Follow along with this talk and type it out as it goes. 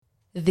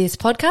This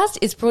podcast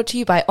is brought to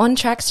you by On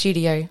Track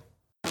Studio.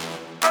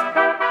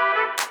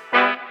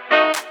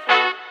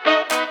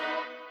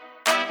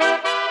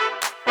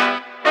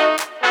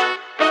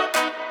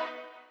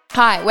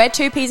 Hi, we're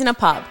Two Peas in a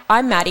Pub.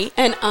 I'm Maddie.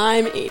 And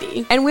I'm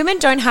Edie. And women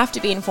don't have to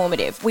be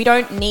informative. We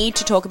don't need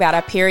to talk about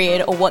our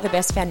period or what the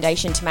best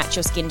foundation to match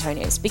your skin tone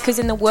is. Because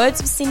in the words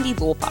of Cyndi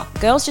Lauper,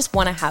 girls just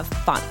want to have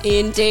fun.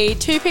 Indeed.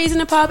 Two Peas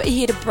in a Pub are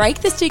here to break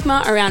the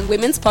stigma around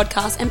women's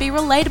podcasts and be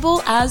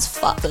relatable as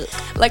fuck.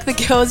 Like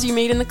the girls you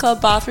meet in the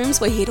club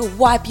bathrooms, we're here to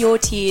wipe your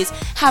tears,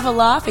 have a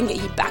laugh and get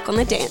you back on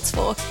the dance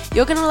floor.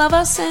 You're going to love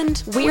us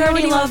and we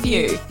already love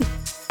you.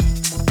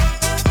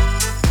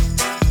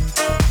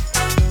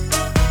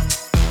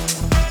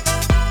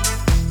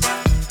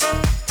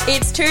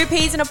 It's Two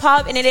Peas in a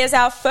Pub and it is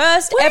our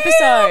first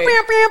episode. Happy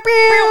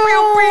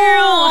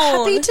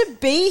to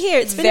be here.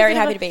 It's been very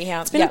happy to be here.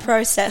 It's been a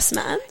process,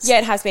 man. Yeah,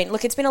 it has been.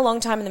 Look, it's been a long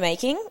time in the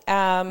making.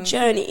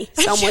 Journey,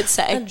 some would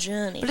say. A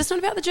journey. But it's not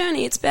about the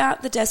journey. It's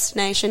about the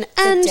destination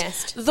and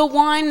the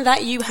wine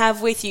that you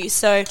have with you.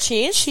 So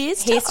cheers.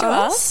 Cheers Here's to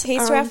us.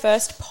 Here's to our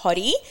first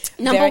potty.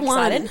 Number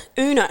one,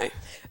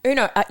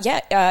 Uno,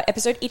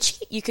 episode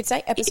itchy, you could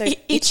say. Episode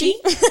itchy.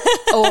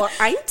 Or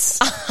eins.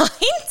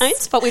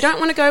 Eins. But we don't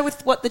want to go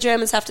with what the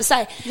Germans have to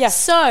say. Yeah.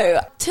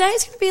 So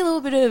today's going to be a little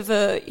bit of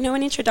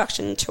an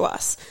introduction to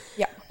us.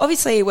 Yeah.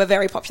 Obviously, we're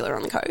very popular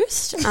on the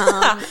coast,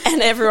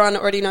 and everyone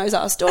already knows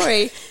our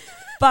story.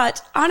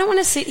 But I don't want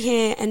to sit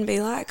here and be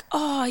like,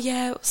 oh,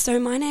 yeah, so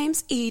my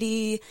name's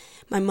Edie.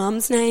 My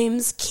mum's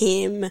name's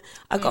Kim.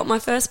 I got my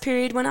first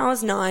period when I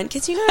was 9.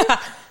 Because,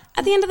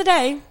 at the end of the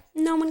day,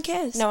 no one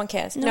cares. No one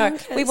cares. No one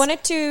cares. We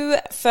wanted to,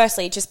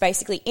 firstly, just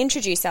basically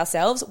introduce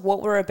ourselves,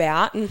 what we're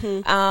about,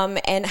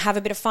 and have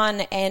a bit of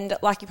fun. And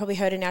like you probably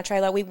heard in our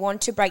trailer, we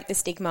want to break the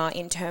stigma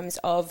in terms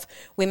of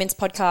women's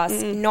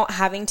podcasts not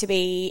having to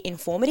be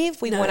informative.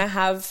 We want to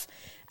have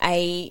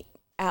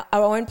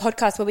our own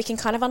podcast where we can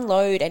kind of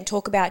unload and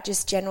talk about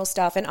just general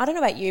stuff. And I don't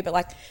know about you,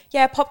 but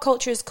pop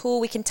culture is cool.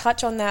 We can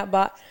touch on that,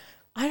 but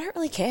I don't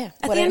really care.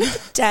 At the end of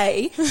the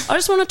day, I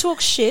just want to talk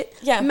shit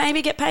and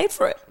maybe get paid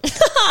for it.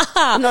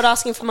 I'm not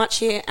asking for much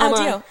here, am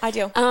I?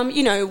 Ideal.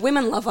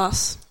 Women love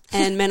us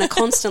and men are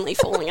constantly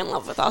falling in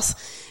love with us.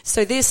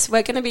 So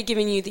we're going to be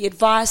giving you the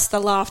advice,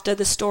 the laughter,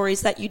 the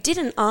stories that you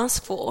didn't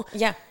ask for.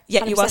 Yeah.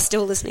 Yet 100%. You are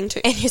still listening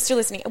to. And you're still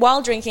listening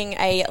while drinking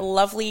a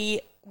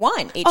lovely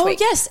wine each week. Oh,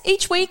 yes.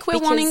 Each week we're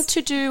wanting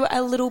to do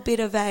a little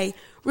bit of a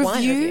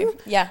review.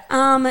 Yeah.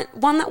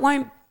 One that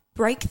won't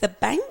break the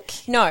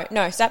bank? No,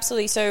 it's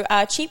absolutely. So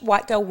cheap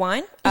white girl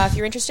wine, if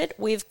you're interested,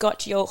 we've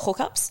got your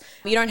hookups.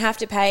 You don't have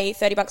to pay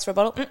 $30 for a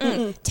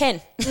bottle.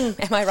 10.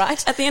 Am I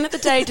right? At the end of the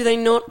day, do they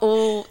not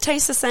all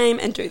taste the same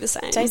and do the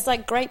same? Tastes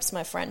like grapes,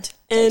 my friend.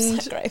 And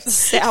like grapes.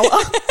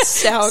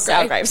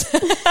 Sour grapes.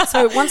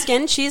 So once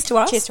again, cheers to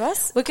us. Cheers to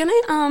us. We're going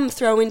to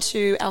throw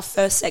into our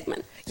first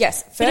segment.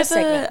 Yes, first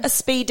segment. A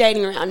speed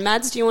dating round.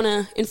 Mads, do you want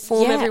to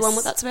inform everyone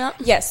what that's about?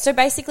 Yes. So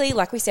basically,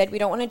 like we said, we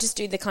don't want to just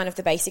do the kind of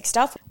the basic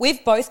stuff.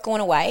 We've both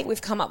gone away.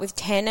 We've come up with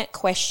 10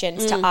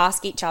 questions to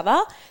ask each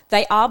other.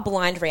 They are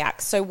blind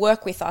reacts, so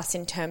work with us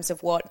in terms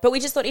of what. But we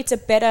just thought it's a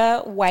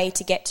better way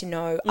to get to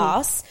know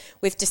us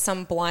with just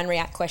some blind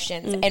react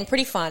questions and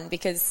pretty fun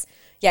because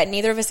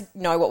neither of us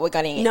know what we're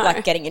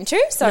getting into.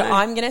 So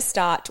I'm going to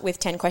start with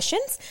 10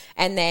 questions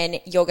and then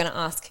you're going to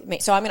ask me.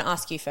 So I'm going to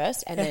ask you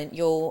first and then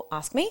you'll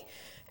ask me.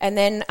 And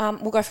then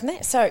we'll go from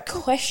there. So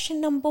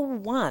question number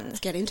 1. Let's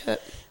get into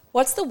it.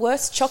 What's the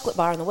worst chocolate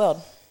bar in the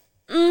world?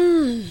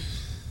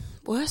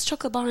 Worst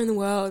chocolate bar in the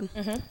world. Oh,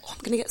 I'm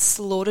going to get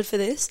slaughtered for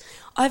this.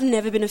 I've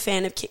never been a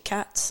fan of Kit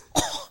Kats.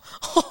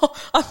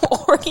 I'm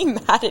already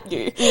mad at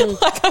you. I'm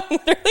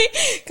literally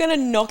going to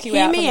knock you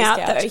out from this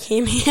couch.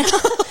 Hear me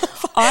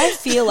out. I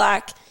feel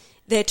like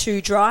they're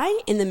too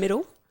dry in the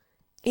middle.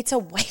 It's a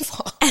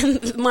wafer.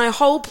 And my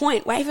whole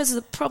point, wafers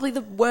are probably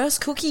the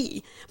worst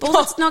cookie. But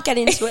let's not get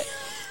into it.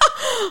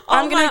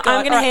 I'm going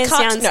to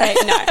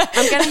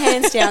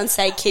hands down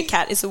say Kit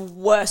Kat is the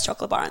worst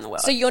chocolate bar in the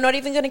world. So you're not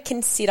even going to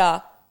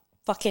consider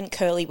fucking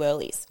Curly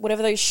Whirlies,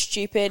 whatever those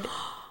stupid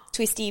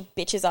twisty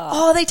bitches are.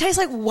 Oh, they taste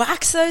like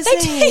wax, things. They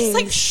taste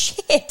like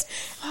shit.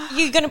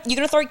 You're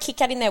gonna throw Kit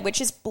Kat in there, which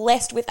is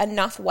blessed with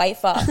enough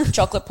wafer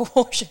chocolate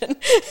portion.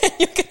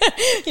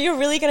 You're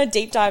really gonna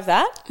deep dive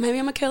that? Maybe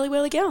I'm a Curly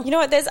Whirly girl. You know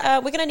what?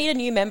 We're gonna need a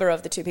new member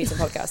of the Two Peas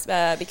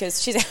podcast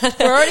because she's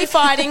We're already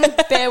fighting.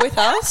 Bear with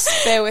us.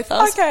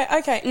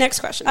 Okay. Next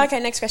question.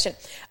 Okay, next question.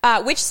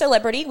 Which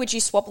celebrity would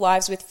you swap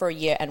lives with for a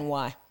year and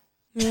why?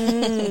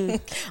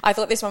 I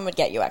thought this one would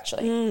get you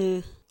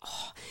actually.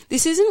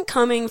 This isn't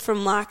coming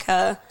from like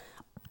a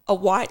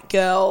white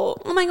girl.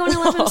 Oh my God, I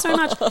love him so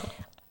much.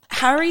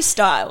 Harry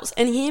Styles,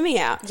 and hear me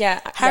out.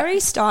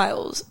 Harry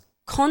Styles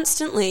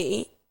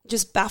constantly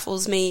just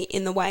baffles me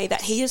in the way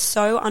that he is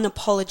so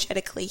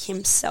unapologetically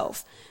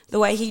himself. The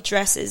way he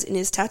dresses in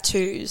his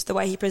tattoos, the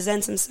way he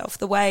presents himself,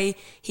 the way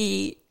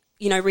he,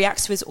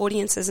 reacts to his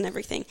audiences and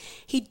everything.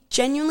 He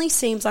genuinely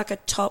seems like a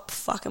top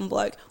fucking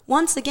bloke.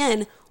 Once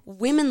again,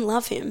 women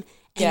love him.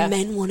 And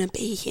men want to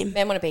be him.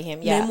 Men want to be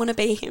him, yeah. Men want to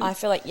be him. I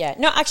feel like, yeah.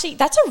 No, actually,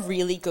 that's a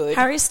really good...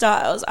 Harry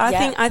Styles.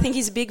 I think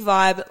he's a big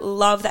vibe.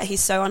 Love that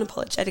he's so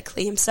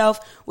unapologetically himself,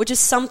 which is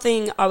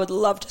something I would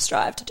love to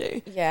strive to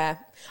do. Yeah.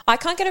 I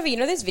can't get over,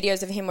 there's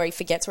videos of him where he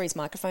forgets where his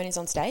microphone is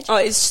on stage. Oh,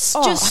 it's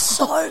just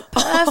so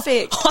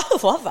perfect. I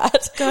love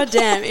that. God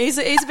damn. He's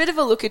a bit of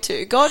a looker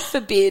too. God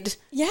forbid.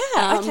 Yeah,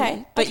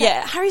 okay. But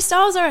yeah, Harry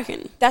Styles, I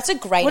reckon. That's a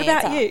great answer.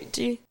 What about you?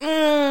 Do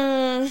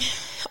you...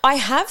 I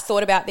have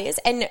thought about this,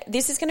 and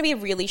this is going to be a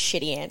really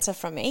shitty answer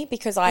from me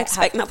because I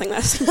expect nothing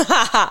less.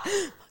 Fuck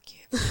you.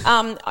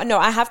 No,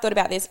 I have thought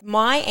about this.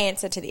 My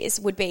answer to this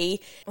would be,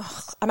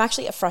 I'm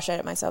actually frustrated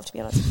at myself, to be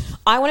honest.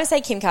 I want to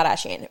say Kim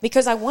Kardashian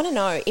because I want to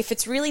know if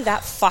it's really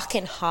that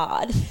fucking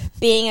hard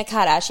being a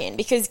Kardashian,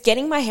 because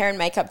getting my hair and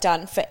makeup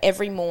done for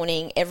every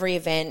morning, every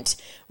event,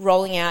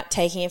 rolling out,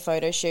 taking a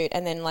photo shoot,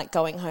 and then like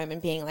going home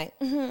and being like,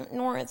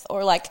 North,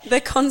 or like...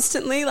 They're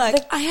constantly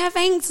like, I have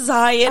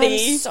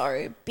anxiety. I'm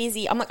so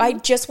busy. I'm like, I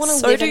just want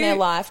to live in their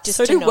life just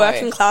to know. So do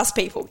working class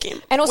people,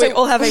 Kim. And also, we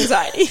all have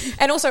anxiety.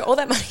 And also all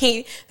that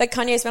money that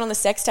Kanye spent on the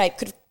sex tape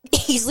could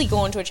easily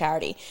go into a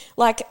charity.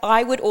 Like,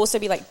 I would also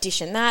be like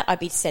dishing that. I'd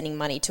be sending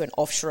money to an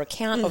offshore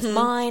account of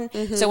mine.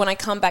 So when I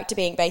come back to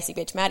being Basic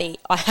Bitch Maddie,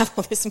 I have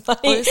all this money.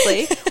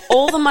 Honestly,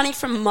 all the money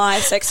from my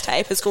sex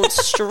tape has gone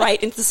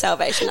straight into the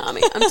Salvation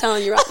Army. I'm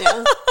telling you right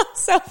now.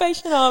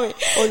 Salvation Army.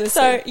 Honestly.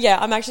 So yeah,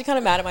 I'm actually kind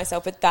of mad at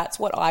myself, but that's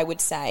what I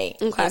would say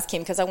as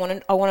Kim, because I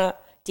want to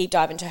deep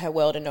dive into her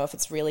world and know if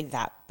it's really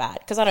that bad,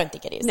 because I don't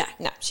think it is.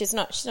 No, she's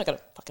not got a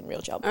fucking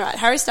real job. All right,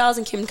 Harry Styles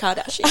and Kim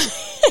Kardashian.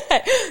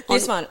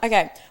 This one.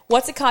 Okay.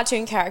 What's a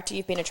cartoon character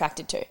you've been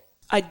attracted to?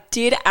 I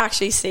did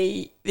actually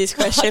see this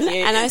question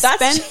and I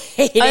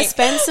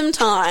spent some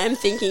time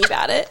thinking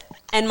about it,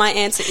 and my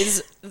answer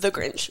is the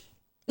Grinch.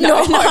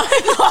 No.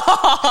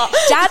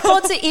 Dad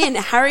bods are in.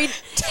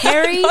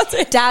 Terry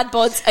dad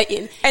bods are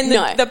in. And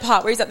the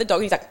part where he's at the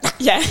dog and he's like,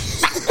 yeah.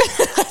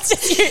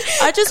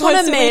 I just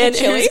want a man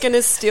who's going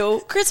to steal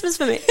Christmas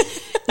for me.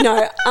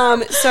 No.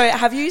 So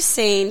have you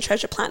seen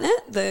Treasure Planet,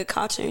 the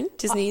cartoon,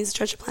 Disney's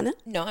Treasure Planet?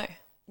 No,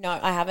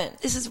 I haven't.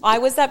 I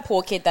was that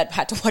poor kid that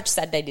had to watch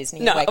Saturday Disney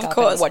and wake up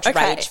and watch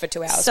Rage for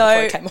 2 hours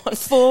before it came on.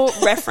 For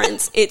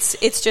reference,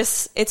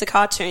 it's a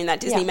cartoon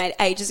that Disney made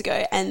ages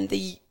ago, and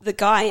the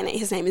guy in it,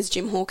 his name is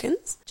Jim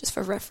Hawkins. Just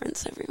for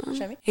reference, everyone.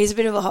 Show me. He's a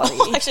bit of a hottie.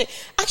 Oh, actually,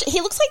 he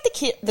looks like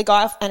the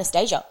guy off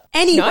Anastasia.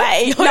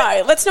 Anyway,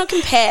 no, let's not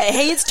compare.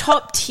 He is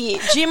top tier.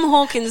 Jim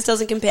Hawkins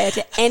doesn't compare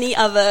to any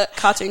other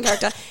cartoon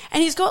character,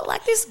 and he's got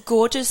like this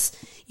gorgeous,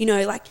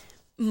 like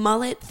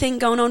mullet thing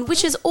going on,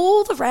 which is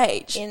all the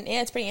rage.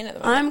 It's pretty in at the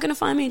moment. I'm going to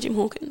find me Jim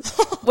Hawkins.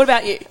 What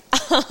about you?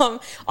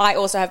 I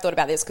also have thought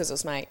about this because it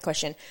was my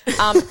question.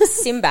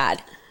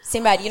 Sinbad,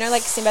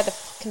 like Sinbad the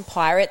fucking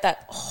pirate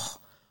that,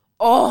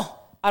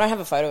 I don't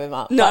have a photo of him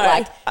up. No,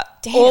 but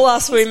damn, all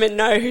us women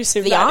know who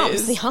Sinbad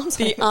is. The arms,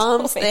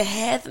 the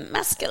hair, the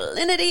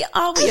masculinity.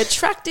 Are we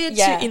attracted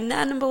to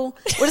inanimate?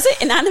 What is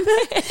it?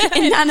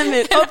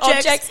 Inanimate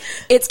objects.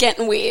 It's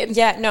getting weird.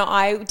 Yeah, no,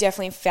 I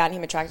definitely found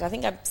him attractive. I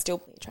think I'm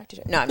still attracted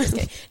to him. No, I'm just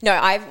kidding.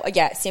 No,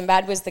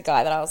 Sinbad was the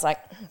guy that I was like,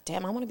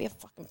 damn, I want to be a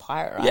fucking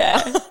pirate right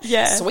now.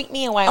 Yeah. Sweep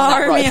me away on that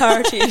road.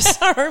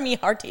 Army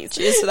hearties.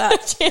 Cheers to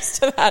that. Cheers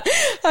to that.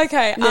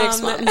 Okay.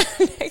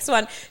 Next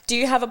one. Do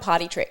you have a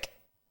party trick?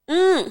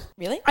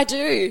 Really? I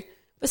do.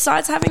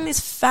 Besides having this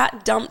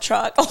fat dump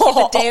truck in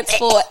the dance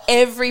floor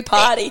every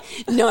party.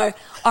 No,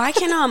 I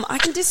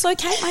can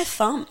dislocate my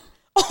thumb.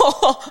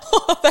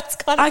 Oh, that's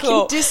kind of cool. I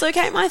can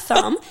dislocate my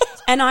thumb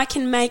and I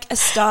can make a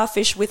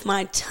starfish with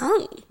my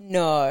tongue.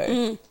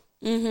 No.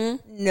 No.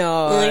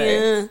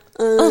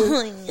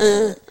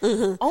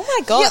 Oh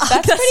my God,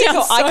 that's pretty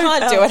cool. I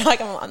can't do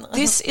it.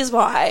 This is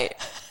why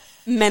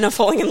men are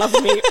falling in love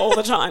with me all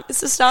the time.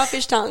 It's a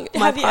starfish tongue.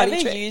 Have you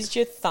ever used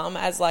your thumb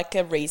as like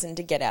a reason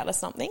to get out of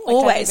something? Like,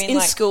 always. In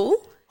school,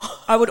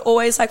 I would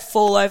always like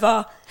fall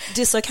over,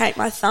 dislocate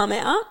my thumb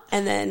out,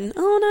 and then,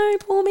 oh no,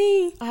 poor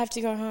me, I have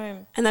to go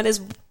home. And that is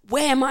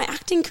where my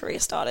acting career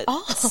started.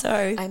 So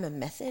I'm a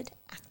method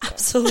actor.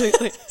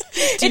 Absolutely.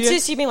 It's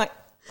just you being like,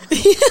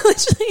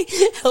 literally,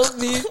 help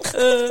me.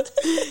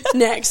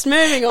 Next,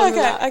 moving on.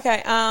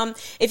 Okay.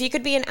 If you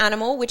could be an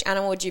animal, which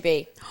animal would you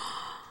be?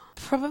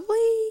 Probably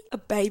a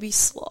baby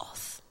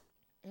sloth.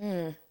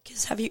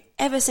 Because have you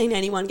ever seen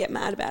anyone get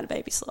mad about a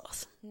baby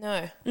sloth?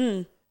 No.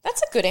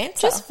 That's a good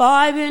answer. Just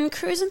vibing,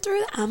 cruising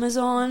through the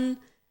Amazon,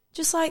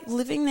 just like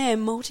living their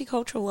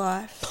multicultural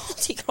life.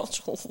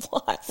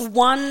 Multicultural life.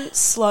 One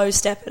slow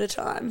step at a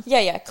time.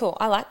 Yeah, cool.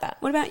 I like that.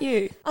 What about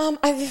you?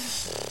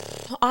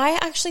 I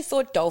actually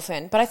thought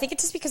dolphin, but I think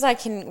it's just because I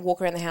can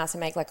walk around the house and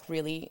make like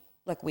really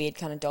like weird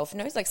kind of dolphin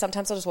noise. Like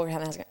sometimes I'll just walk around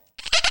the house and go,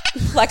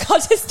 like I'll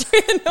just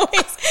do the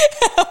noise.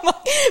 I'm like,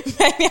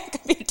 maybe I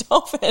could be a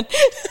dolphin.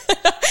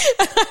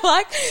 I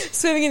like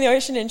swimming in the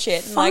ocean and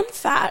shit. And Fun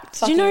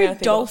fact. Do you know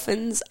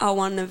dolphins are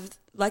one of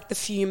like the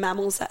few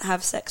mammals that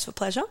have sex for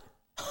pleasure?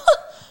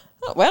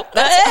 Well,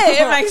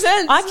 it makes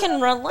sense. I can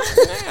relate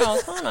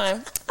now, can't I?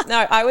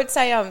 No, I would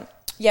say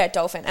Yeah,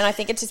 dolphin. And I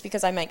think it's just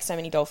because I make so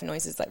many dolphin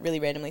noises like really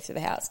randomly through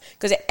the house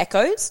because it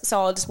echoes. So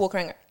I'll just walk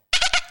around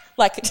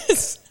like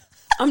just...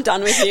 I'm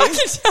done with you. I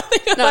can tell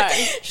you, no. like,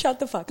 shut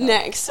the fuck up.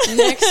 Next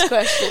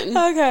question.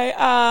 Okay.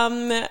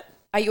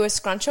 Are you a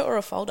scruncher or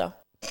a folder?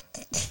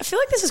 I feel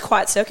like this is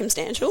quite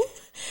circumstantial.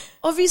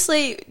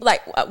 Obviously,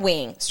 like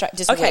weeing,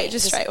 just okay, weeing,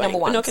 just straight number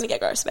weeing. one. We're not going to get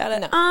gross about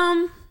it.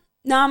 No.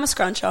 No, I'm a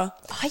scruncher.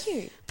 Are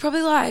you?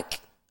 Probably like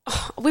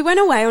we went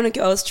away on a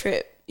girls'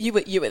 trip. You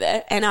were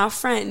there, and our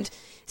friend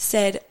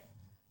said,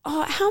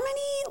 "Oh, how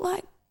many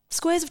like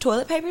squares of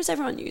toilet paper is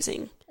everyone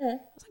using?" I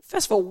was like,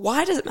 first of all,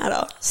 why does it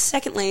matter?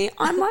 Secondly,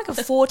 I'm like a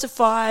 4 to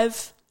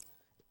 5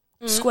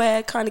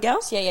 square kind of girl.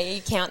 Yeah,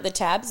 you count the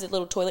tabs, the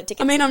little toilet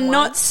tickets. I mean, I'm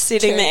not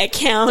sitting there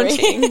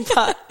counting,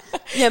 but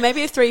yeah,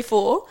 maybe a 3,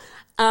 4.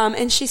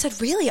 And she said,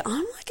 really,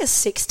 I'm like a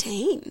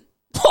 16.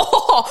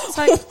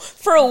 So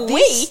for a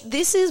wee?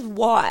 This is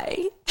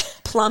why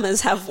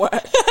plumbers have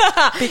work.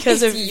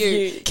 Because of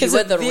you. Because you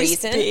of the this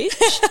reason.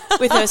 Bitch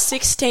with her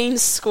 16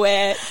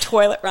 square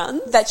toilet run.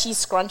 That she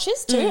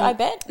scrunches too, I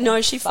bet? No,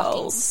 she Fucking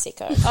folds.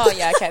 sicko. Oh,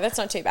 yeah, okay, that's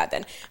not too bad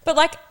then. But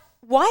like,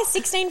 why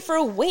 16 for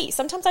a wee?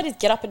 Sometimes I just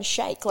get up and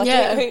shake. Like,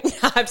 Yeah. no,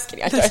 I'm just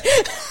kidding, I don't.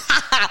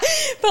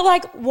 But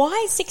like,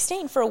 why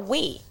 16 for a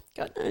wee?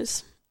 God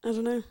knows. I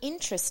don't know.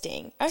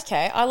 Interesting.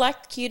 Okay, I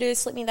like you to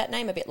slip me that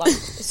name a bit, like,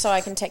 so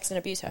I can text and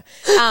abuse her.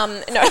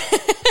 No,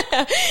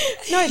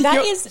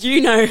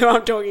 You know who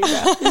I'm talking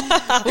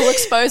about. We'll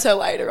expose her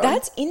later on.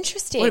 That's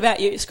interesting. What about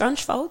you?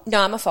 Scrunch, fold?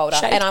 No, I'm a folder,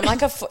 Shake. and I'm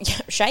like a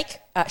shake.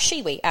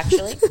 Shiwi,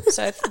 actually.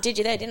 So did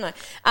you there, didn't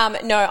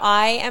I? No,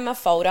 I am a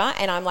folder,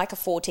 and I'm like a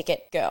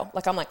 4-ticket girl.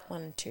 Like I'm like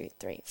 1, 2,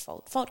 3,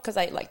 fold, because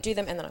I like do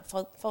them, and then I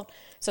fold.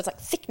 So it's like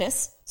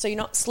thickness. So you're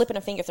not slipping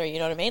a finger through. You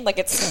know what I mean? Like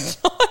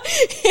it's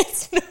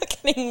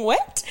not getting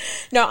wet.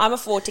 No, I'm a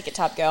 4-ticket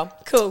type girl.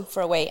 Cool.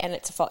 For a wee, and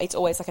it's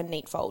always like a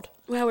neat fold.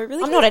 Wow, we're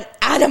really. I'm not an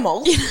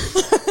animal.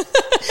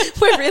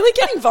 We're really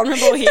getting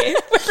vulnerable here.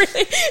 We're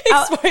really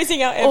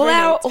exposing our every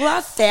need. All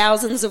our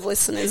thousands of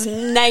listeners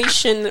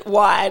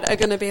nationwide are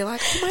going to be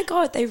like, oh my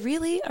God, they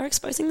really are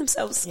exposing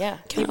themselves. Yeah.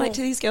 Can't relate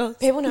to these girls.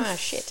 People know our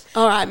shit.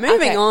 All right,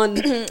 moving on.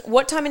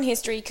 What time in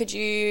history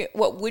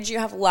what would you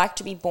have liked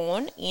to be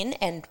born in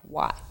and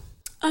why?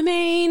 I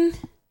mean,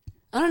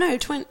 I don't know.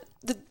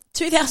 The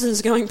 2000s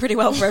is going pretty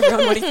well for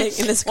everyone. What do you think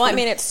in this economy? Well, I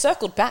mean, it's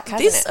circled back,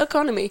 hasn't This it?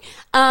 economy.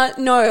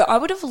 No, I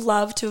would have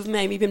loved to have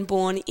maybe been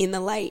born in the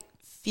late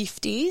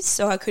 50s,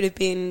 so I could have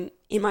been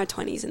in my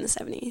 20s in the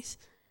 70s.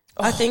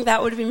 Oh. I think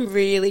that would have been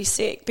really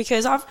sick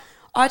because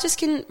I just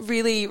can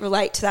really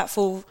relate to that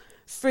full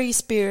free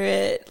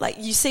spirit. Like,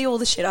 you see all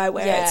the shit I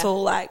wear, it's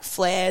all like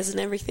flares and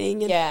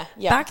everything. And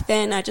back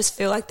then, I just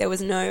feel like there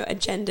was no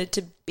agenda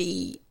to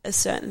be a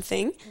certain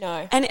thing.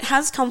 No. And it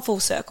has come full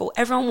circle.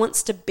 Everyone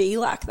wants to be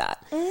like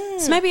that.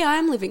 So maybe I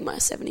am living my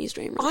 70s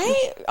dream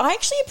right now. I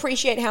actually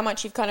appreciate how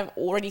much you've kind of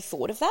already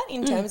thought of that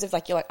in terms of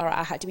like, you're like, all right,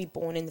 I had to be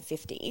born in the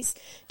 50s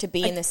to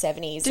be in the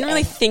 70s. Didn't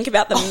really think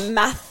about the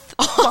math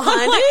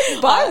behind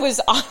it. But I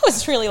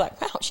was really like,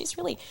 wow,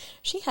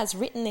 she has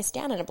written this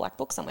down in a black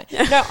book somewhere.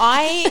 No,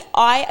 I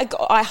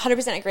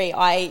 100% agree.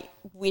 I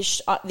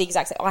wish the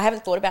exact same. I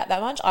haven't thought about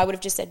that much. I would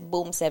have just said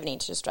boom 70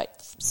 to just straight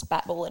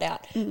spatball it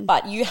out.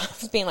 But you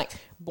have been like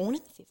born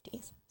in the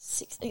 50s,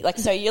 60s. Like,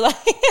 so you're like,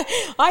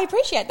 I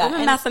appreciate that.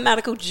 I'm a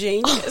mathematical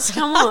genius.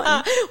 Come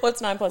on.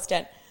 What's 9 plus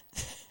 10?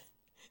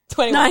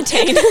 21.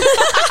 19.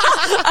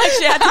 I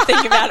actually had to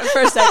think about it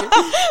for a second.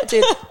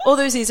 Dude, all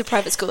those years of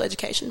private school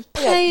education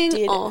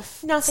paying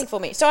off. Nothing for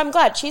me. So I'm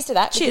glad. Cheers to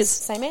that. Cheers.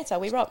 Same answer.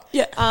 We rock.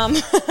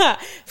 Yeah.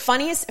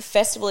 Funniest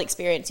festival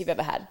experience you've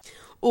ever had?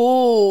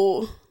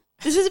 Oh,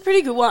 this is a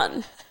pretty good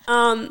one.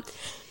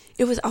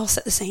 It was. I'll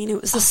set the scene.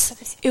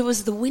 It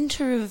was the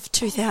winter of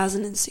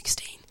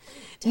 2016.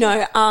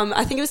 No,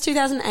 I think it was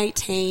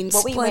 2018.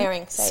 What were you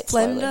wearing? Say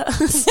Splendor.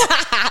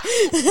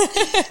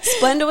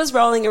 Splendor was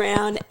rolling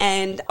around,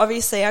 and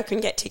obviously I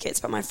couldn't get tickets,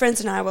 but my friends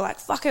and I were like,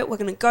 fuck it, we're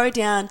going to go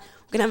down,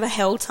 we're going to have a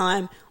hell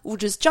time, we'll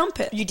just jump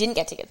it. You didn't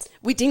get tickets?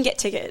 We didn't get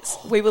tickets.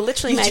 We were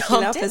literally making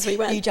it up as we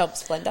went. You jumped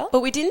Splendor?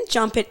 But we didn't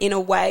jump it in a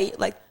way,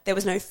 like there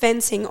was no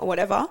fencing or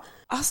whatever.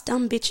 Us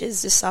dumb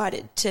bitches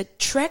decided to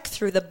trek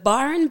through the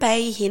Byron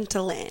Bay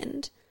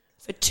hinterland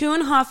for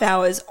 2.5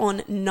 hours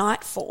on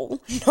nightfall.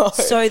 No.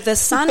 So the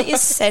sun is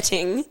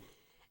setting.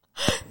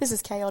 This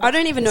is chaotic. I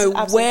don't even know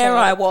where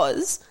I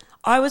was.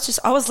 I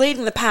was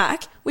leading the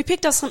pack. We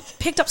picked up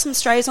some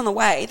strays on the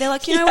way. They're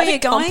like, you know where you're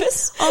going?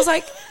 Compass? I was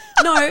like,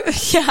 no.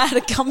 Yeah, I had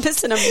a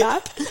compass and a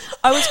map.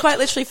 I was quite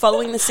literally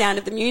following the sound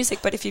of the music.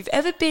 But if you've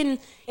ever been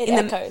it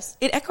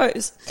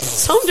echoes.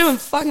 So I'm doing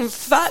fucking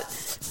fat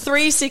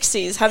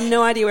 360s. Have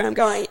no idea where I'm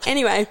going.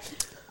 Anyway,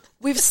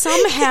 we've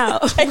somehow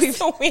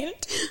the wind.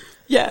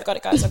 Yeah. I've got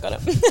it, guys. I've got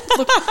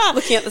it.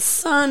 Looking at the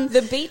sun.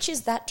 The beach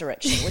is that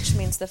direction, which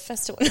means the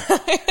festival.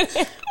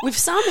 We've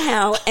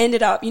somehow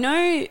ended up,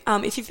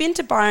 if you've been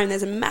to Byron,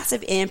 there's a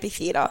massive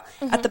amphitheatre.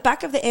 Mm-hmm. At the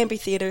back of the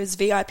amphitheatre is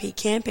VIP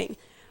camping.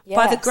 Yes.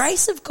 By the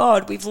grace of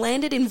God, we've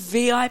landed in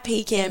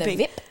VIP camping. In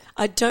the VIP.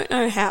 I don't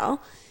know how.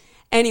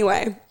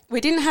 Anyway, we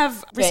didn't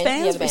have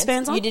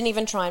wristbands on. You didn't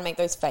even try and make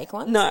those fake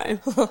ones? No.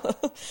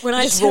 When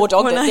I just raw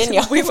dogged it, didn't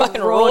you? We were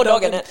fucking raw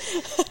dogging it.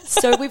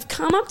 So we've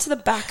come up to the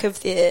back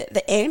of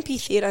the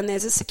amphitheatre, and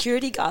there's a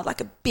security guard,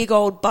 like a big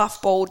old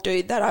buff bald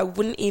dude that I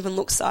wouldn't even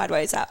look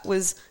sideways at,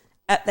 was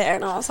at there,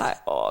 and I was like,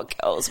 oh,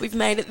 girls, we've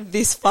made it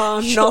this far.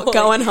 I'm not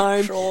going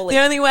home. Surely.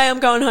 The only way I'm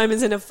going home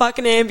is in a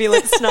fucking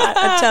ambulance tonight,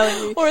 I'm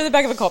telling you. Or in the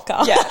back of a cop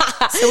car. Yeah.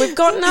 So we've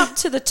gotten up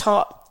to the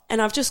top.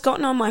 And I've just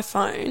gotten on my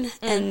phone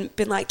and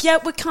been like, yeah,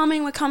 we're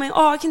coming.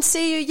 Oh, I can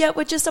see you. Yeah,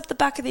 we're just up the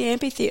back of the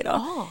amphitheatre.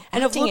 Oh,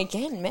 and acting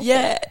again, method.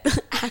 Yeah.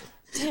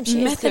 Damn,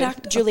 she method is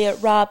actor. Julia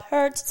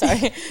Roberts.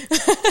 Sorry.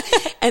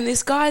 And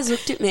this guy's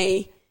looked at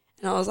me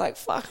and I was like,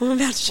 fuck, I'm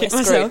about to shit We're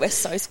myself. screwed. We're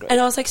so screwed. And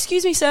I was like,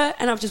 excuse me, sir.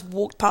 And I've just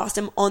walked past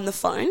him on the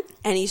phone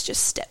and he's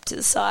just stepped to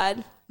the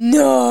side.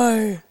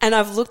 No. And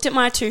I've looked at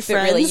my two But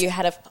friends. really, you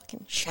had a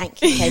fucking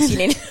shank in case you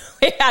needed.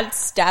 We had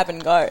stab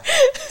and go.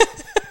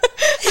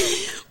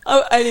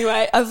 Oh,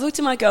 anyway, I've looked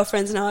at my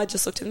girlfriends and I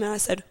just looked at them and I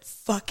said,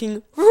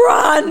 fucking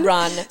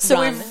run.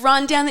 So we've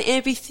run down the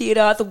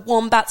amphitheatre. The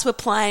Wombats were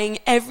playing.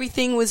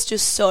 Everything was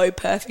just so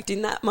perfect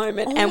in that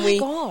moment. Oh and my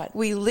God.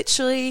 we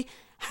literally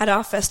had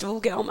our festival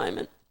girl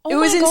moment. Oh it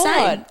was my insane.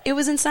 God. It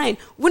was insane.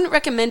 Wouldn't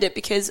recommend it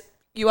because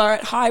you are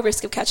at high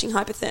risk of catching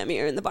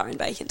hypothermia in the Byron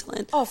Bay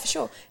hinterland. Oh, for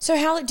sure. So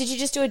how did you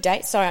just do a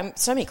date? Sorry, I'm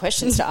so many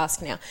questions to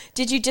ask now.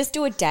 Did you just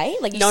do a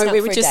date? Like you No, snuck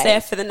we were for a just date?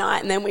 there for the night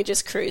and then we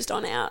just cruised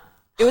on out.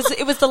 It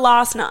was the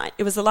last night.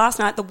 It was the last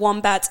night. The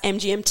Wombats,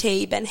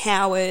 MGMT, Ben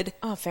Howard.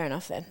 Oh, fair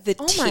enough then. The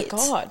my tits.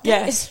 God.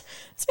 Yeah. It's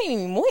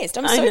making me moist.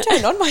 I'm I so know.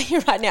 turned on by you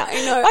right now.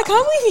 I know. I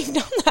can't believe you've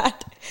done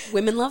that.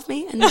 Women love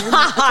me and men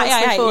I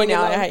hate you fall in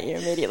now. love. I hate you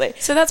immediately.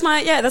 So that's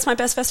my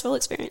best festival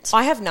experience.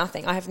 I have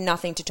nothing. I have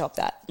nothing to top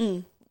that.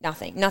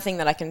 Nothing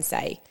that I can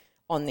say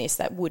on this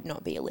that would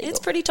not be illegal. It's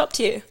pretty top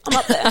tier. I'm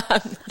up there.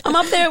 I'm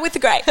up there with the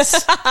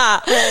greats.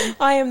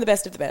 I am the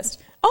best of the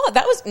best. Oh,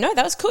 that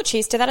was cool.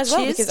 Cheers to that as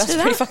well, Cheers because that's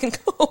to pretty that. fucking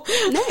cool.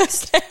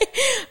 Next.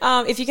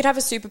 Okay. If you could have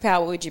a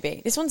superpower, what would you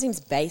be? This one seems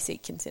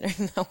basic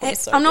considering that one is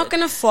so I'm not good.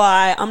 going to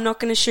fly. I'm not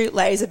going to shoot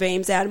laser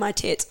beams out of my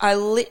tits. I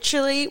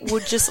literally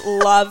would just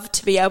love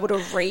to be able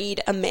to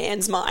read a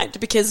man's mind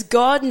because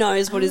God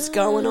knows what is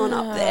going on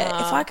up there.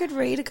 If I could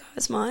read a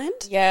guy's mind,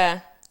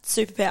 Yeah.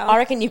 superpower. I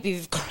reckon you'd be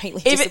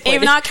greatly disappointed.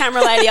 Even our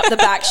camera lady up the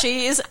back,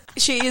 she is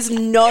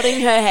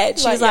nodding her head.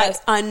 She's Like, like,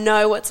 yes. I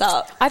know what's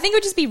up. I think it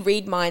would just be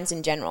read minds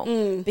in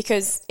general.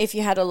 Because if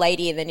you had a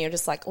lady and then you're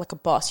just like a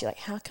boss, you're like,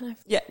 how can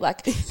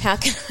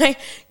I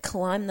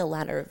climb the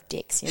ladder of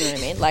dicks? You know what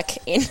I mean? Like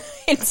in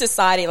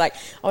society, like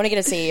I want to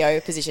get a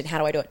CEO position. How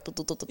do I do it?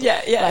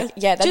 Yeah. Like,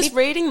 yeah, that'd Just be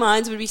reading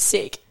minds would be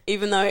sick,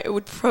 even though it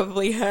would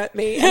probably hurt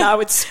me and I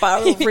would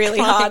spiral really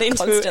hard into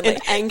constantly.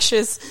 an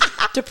anxious,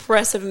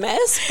 depressive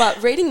mess.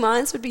 But reading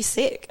minds would be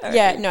sick. I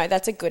Yeah, reckon. no,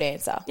 that's a good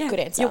answer. Yeah, Good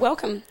answer. You're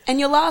welcome. And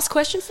your last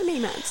question for me,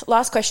 Mads.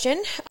 Last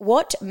question.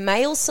 What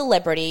male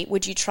celebrity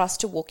would you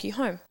trust to walk you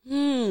home?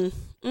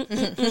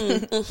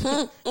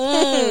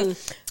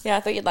 Yeah, I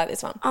thought you'd like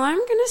this one. I'm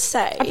going to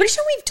say... I'm pretty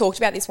sure we've talked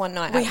about this one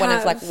night We at one of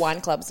have. like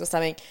wine clubs or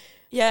something.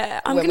 Yeah,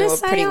 I'm when going we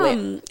to were pretty say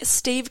lit.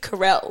 Steve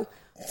Carell,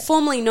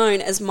 formerly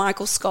known as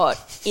Michael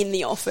Scott in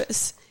The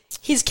Office.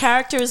 His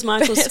character is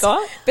Michael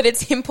Scott. But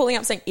it's him pulling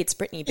up saying, it's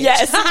Britney, bitch.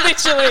 Yes,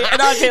 literally.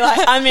 And I'd be like,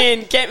 I'm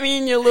in. Get me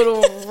in your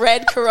little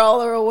red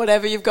Corolla or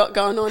whatever you've got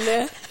going on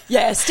there.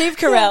 Yeah, Steve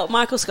Carell,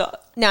 Michael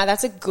Scott. No,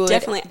 that's a good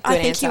Definitely. good I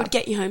think answer. he would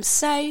get you home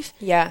safe.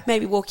 Yeah.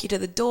 Maybe walk you to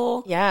the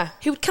door. Yeah.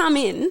 He would come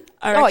in,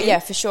 I Oh, reckon. yeah,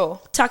 for sure.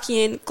 Tuck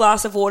you in,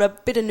 glass of water,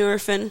 bit of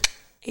Nurofen.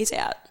 He's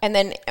out. And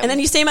then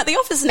You see him at the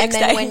office next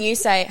and then day. when you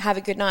say, have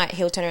a good night,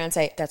 he'll turn around and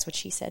say, that's what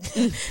she said.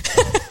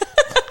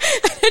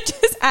 It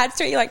just adds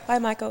to it. You're like, bye,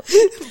 Michael.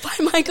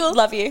 Bye, Michael.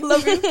 Love you.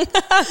 Love you.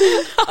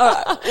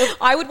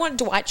 I would want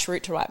Dwight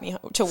Schrute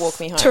to walk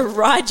me home. To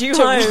ride you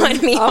To home.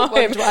 ride me I home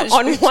want Dwight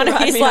on Schrute to one of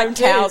ride his me like home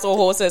too. cows or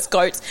horses,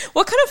 goats.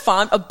 What kind of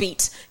farm? A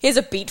beet. He has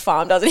a beet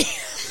farm, doesn't he?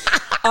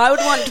 I would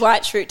want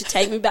Dwight Schrute to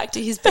take me back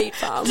to his beet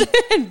farm.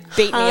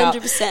 Beat me up.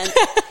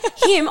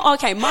 100%. Him,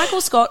 okay, Michael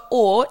Scott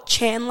or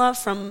Chandler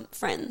from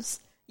Friends.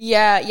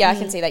 Yeah, I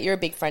can see that. You're a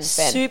big Friends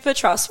fan. Super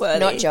trustworthy.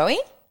 Not Joey?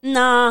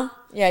 Nah.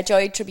 Yeah,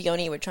 Joey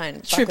Tribbiani would try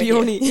and fuck with you.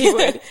 Tribbiani. He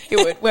would. He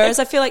would. Whereas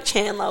I feel like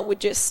Chandler would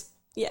just,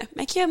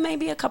 make you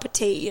maybe a cup of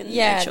tea and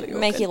Yeah, make sure you're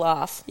make good. you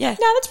laugh. Yeah.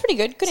 No, that's pretty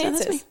good. Good So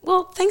that's answers. me.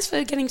 Well, thanks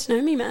for getting to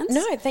know me, man.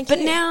 No, thank But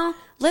you. now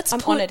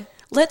I'm honoured.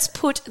 Let's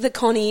put the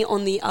Connie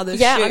on the other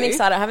Yeah, shoe. I'm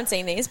excited. I haven't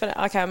seen these, but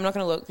okay, I'm not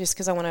going to look just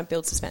because I want to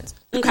build suspense.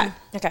 Okay.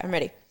 Okay, I'm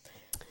ready.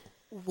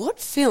 What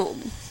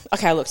film?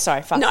 Okay, look,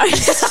 sorry. Fuck. No.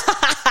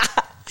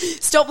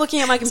 Stop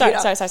looking at my computer.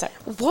 Sorry.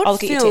 I'll What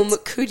look at your film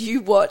tits. could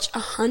you watch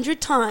 100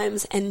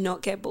 times and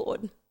not get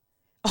bored?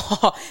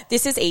 Oh,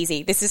 this is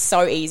easy. This is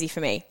so easy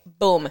for me.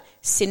 Boom.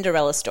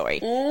 Cinderella story.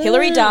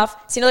 Hilary Duff.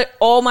 Cinderella.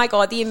 Oh my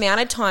God. The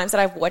amount of times that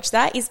I've watched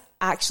that is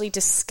actually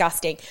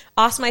disgusting.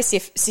 Ask my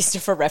sister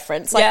for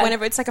reference. Like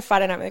whenever it's like a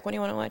Friday night, we're like, what do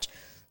you want to watch?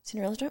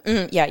 Cinderella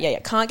story? Yeah.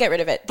 Can't get rid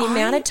of it. The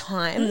amount of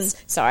times.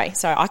 Sorry.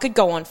 I could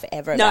go on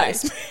forever about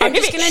this. I'm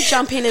just going to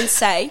jump in and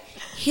say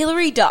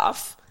Hilary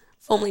Duff,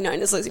 formerly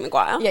known as Lizzie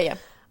McGuire. Yeah.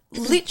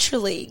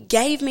 literally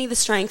gave me the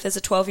strength as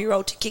a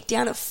 12-year-old to kick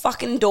down a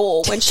fucking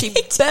door when she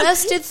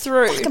bursted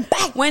through.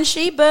 When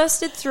she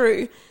bursted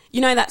through, you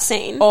know that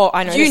scene? Oh,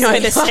 I know. You know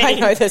the scene. I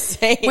know the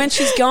scene. When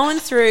she's going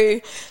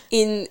through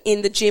in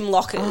the gym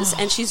lockers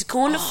and she's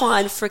going to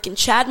find freaking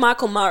Chad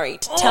Michael Murray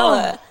to tell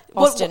her.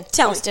 Austin.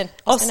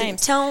 Austin.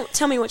 Names.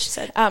 Tell me what she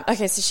said.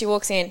 Okay, so she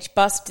walks in, she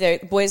busts through,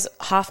 the boy's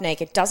half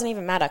naked. Doesn't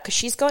even matter because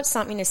she's got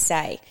something to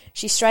say.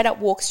 She straight up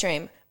walks through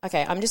him.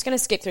 Okay, I'm just going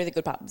to skip through the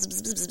good part.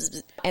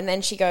 And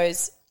then she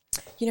goes,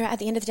 you know, at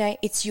the end of the day,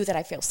 it's you that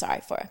I feel sorry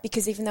for.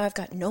 Because even though I've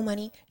got no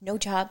money, no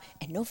job,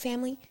 and no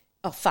family.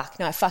 Oh, fuck.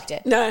 No, I fucked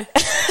it. No.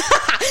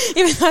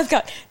 Even though I've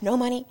got no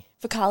money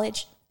for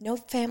college, no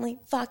family,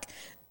 fuck.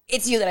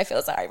 It's you that I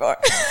feel sorry for.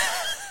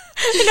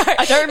 No,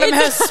 I don't remember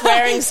her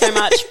swearing so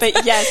much,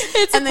 but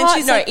yes. And then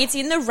she's like, it's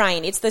in the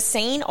rain. It's the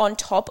scene on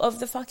top of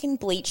the fucking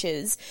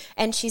bleachers,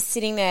 and she's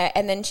sitting there,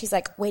 and then she's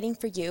like, waiting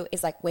for you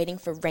is like waiting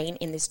for rain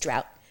in this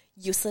drought.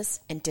 Useless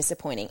and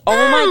disappointing. Oh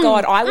my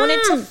God, I wanted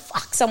to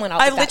fuck someone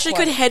up. I literally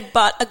could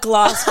headbutt a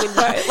glass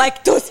window. Like,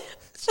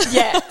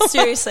 yeah,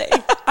 seriously.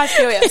 I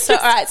feel you. So,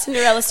 all right,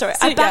 Cinderella story.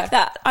 I back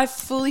that. I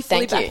fully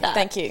back that.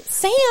 Thank you.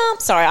 Sam.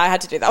 Sorry, I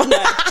had to do that one.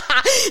 No.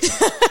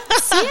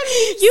 Sam,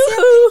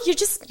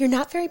 you're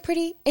not very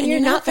pretty and you're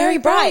not very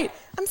bright.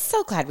 I'm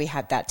so glad we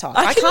had that talk.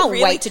 I can't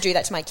wait to do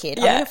that to my kid.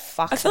 Yeah. I'm going to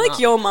fuck I feel like up.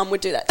 your mum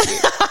would do that too.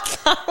 I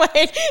can't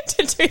wait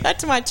to do that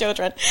to my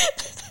children.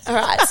 All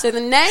right, so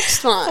the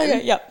next one,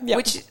 okay, yep.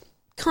 Which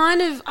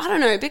kind of, I don't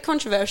know, a bit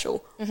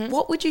controversial. Mm-hmm.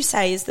 What would you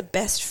say is the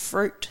best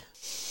fruit?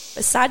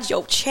 Besides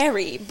your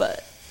cherry,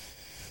 but...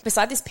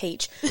 Beside this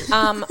peach,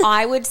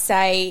 I would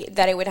say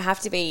that it would have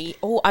to be...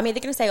 Oh, I'm either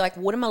going to say like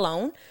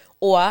watermelon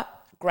or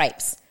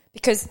grapes.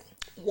 Because...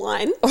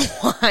 Wine.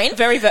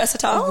 Very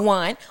versatile.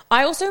 Wine.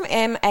 I also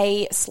am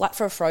a slut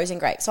for a frozen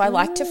grape. So I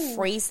like to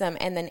freeze them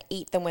and then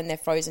eat them when they're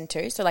frozen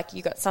too. So like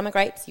you've got summer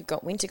grapes, you've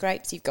got winter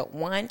grapes, you've got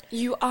wine.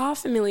 You are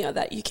familiar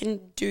that you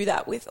can do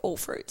that with all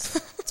fruits.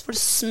 That's what a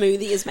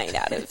smoothie is made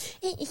out of.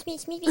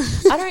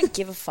 I don't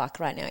give a fuck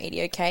right now,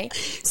 Edie, okay?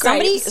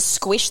 Somebody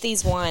squish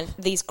these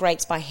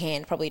grapes by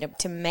hand probably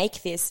to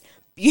make this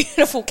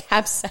beautiful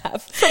cab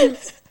sav from...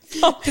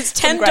 This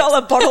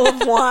 $10 bottle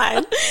of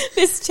wine.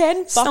 This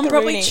 10 Some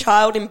probably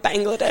child in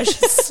Bangladesh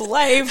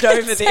slaved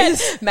over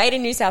this. Made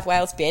in New South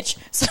Wales, bitch.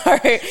 So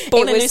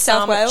Born in New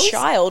South Wales?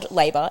 Child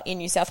labour in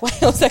New South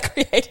Wales that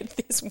created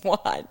this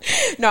wine.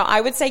 No, I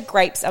would say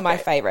grapes are my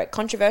favourite.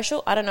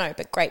 Controversial? I don't know,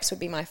 but grapes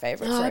would be my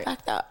favourite fruit.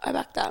 I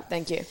back that.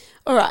 Thank you.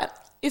 All right.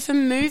 If a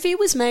movie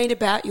was made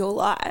about your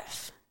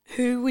life,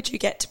 who would you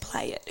get to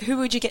play it? Who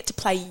would you get to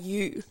play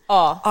you?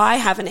 Oh. I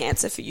have an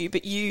answer for you,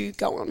 but you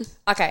go on.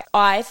 Okay.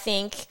 I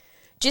think...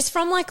 Just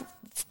from like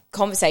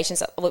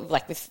conversations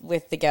like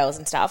with the girls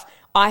and stuff,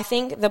 I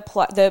think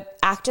the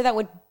actor that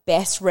would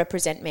best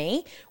represent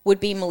me would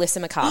be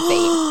Melissa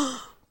McCarthy.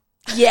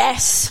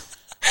 Yes.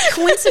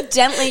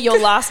 Coincidentally,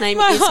 your last name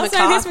is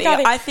McCarthy.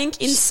 I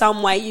think in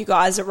some way you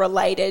guys are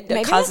related.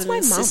 Maybe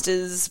cousins,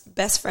 sisters,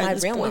 best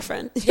friends,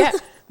 boyfriend. Yeah.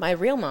 My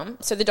real mum.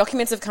 So the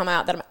documents have come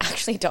out that I'm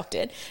actually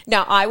adopted.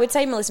 Now, I would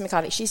say Melissa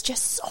McCarthy. She's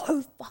just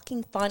so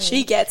fucking funny.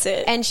 She gets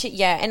it. And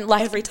and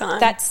like every time.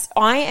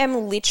 I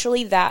am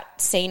literally that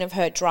scene of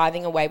her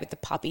driving away with the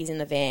puppies in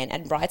the van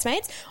and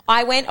Bridesmaids.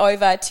 I went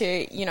over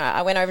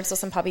and saw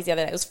some puppies the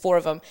other day. It was 4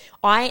 of them.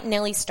 I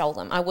nearly stole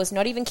them. I was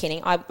not even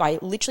kidding. I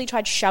literally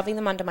tried shoving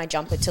them under my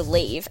jumper to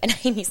leave. And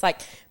Amy's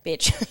like,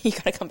 bitch, you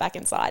got to come back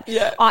inside.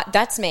 Yeah.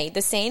 That's me.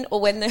 The scene, or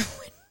when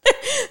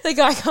the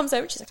guy comes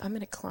over, she's like, I'm going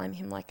to climb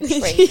him like a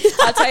tree.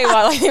 I'll tell you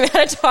what, like the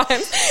amount of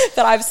times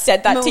that I've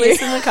said that Melissa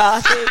to you.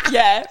 McCarthy.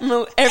 Yeah.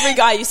 Every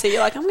guy you see,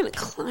 you're like, I'm going to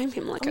climb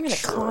him like a tree. I'm going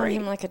to climb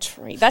him like a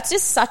tree. That's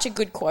just such a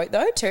good quote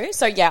though too.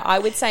 So yeah, I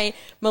would say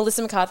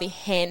Melissa McCarthy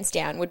hands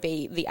down would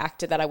be the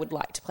actor that I would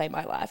like to play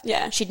my life.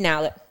 Yeah. She'd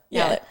nail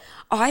it.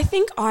 I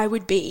think I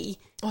would be...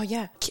 Oh,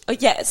 yeah.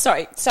 Yeah,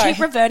 sorry. Keep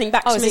reverting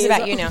back to me. Oh, is this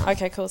about you now?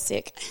 Okay, cool,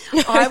 sick.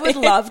 I would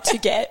love to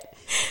get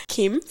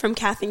Kim from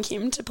Kath and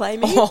Kim to play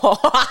me.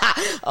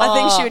 I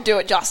think she would do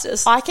it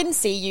justice. I can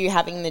see you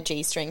having the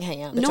G-string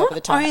hang out the top of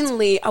the tights. Not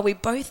only are we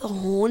both a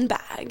horn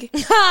bag,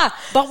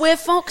 but we're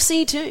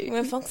foxy too.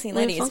 We're foxy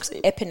ladies.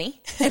 Foxy. Epony.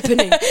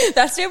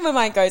 That's where my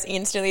mind goes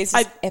instantly. It's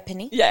just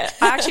Epony. Yeah.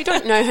 I actually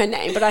don't know her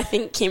name, but I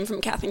think Kim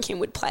from Kath and Kim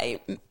would play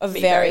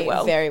very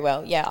well. Very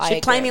well, yeah.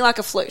 She'd play me like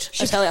a flute,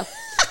 I tell you.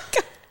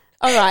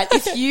 All right,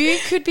 if you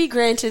could be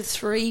granted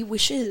 3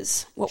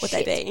 wishes, what would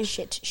they be?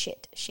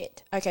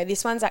 Shit. Okay,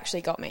 this one's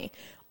actually got me.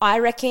 I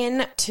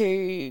reckon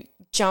to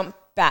jump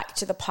back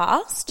to the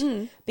past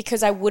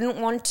because I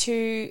don't want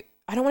to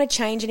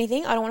change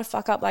anything. I don't want to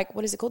fuck up, like,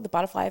 what is it called? The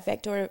butterfly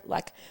effect, or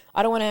like,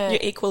 I don't want to...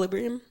 Your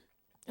equilibrium.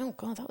 Oh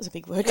God, that was a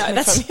big word. No,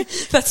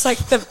 that's like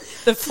the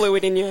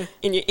fluid in your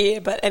ear,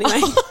 but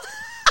anyway...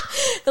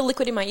 The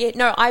liquid in my ear.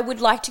 No, I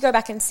would like to go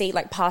back and see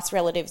like past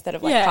relatives that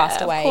have like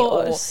passed away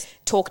or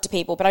talk to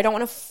people, but I don't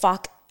want to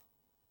fuck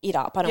it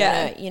up. I don't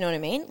want to, you know what I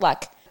mean?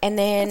 Like, and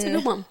then... That's a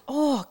good one.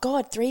 Oh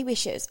God, 3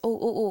 wishes.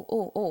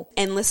 Oh.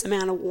 Endless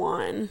amount of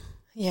wine.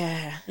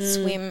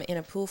 swim in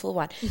a pool full of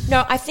wine.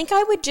 No, I think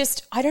I would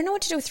I don't know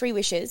what to do with 3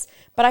 wishes,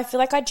 but I feel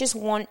like I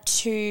want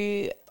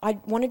to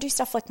do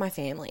stuff like my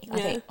family. I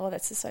think,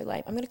 that's just so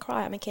lame. I'm going to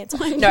cry. I'm in Cancer.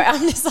 No,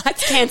 I'm just like.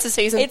 It's Cancer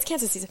season. It's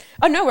Cancer season.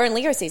 Oh, no, we're in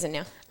Leo season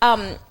now.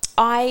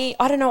 I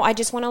don't know. I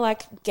just want to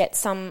like get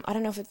some. I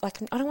don't know if it's like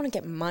I don't want to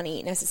get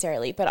money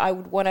necessarily, but I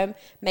would want to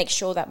make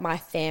sure that my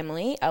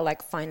family are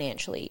like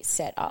financially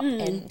set up,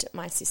 and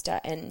my sister,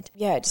 and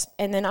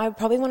and then I would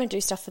probably want to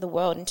do stuff for the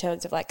world in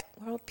terms of like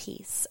world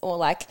peace or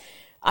like.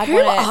 Who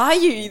are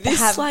you?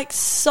 This like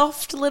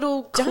soft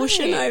little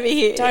cushion over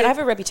here. I have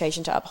a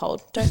reputation to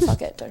uphold. Don't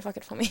fuck it. Don't fuck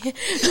it for me.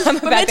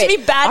 We're meant to be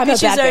bad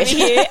bitches over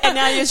here, and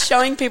now you're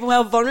showing people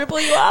how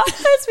vulnerable you are.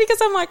 It's because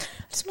I'm like,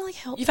 I just want to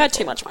like help. You've had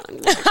too much fun.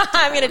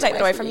 I'm going to take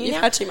it away from you.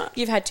 You've had too much.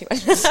 You've had too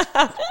much.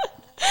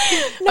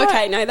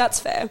 Okay, no, that's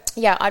fair.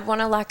 Yeah, I'd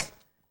want to like,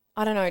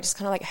 I don't know, just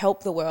kind of like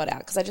help the world out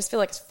because I just feel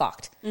like it's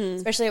fucked,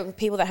 especially with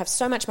people that have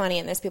so much money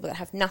and there's people that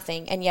have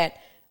nothing, and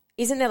yet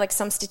isn't there like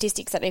some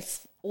statistics that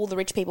if all the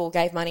rich people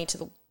gave money to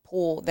the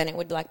poor, then it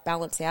would like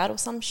balance out or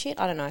some shit?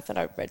 I don't know. I thought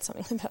I read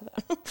something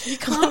about that. You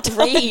can't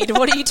read.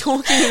 What are you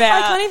talking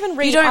about? I can't even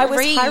read. You don't I was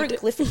read.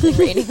 hieroglyphically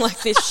reading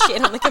like this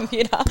shit on the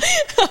computer.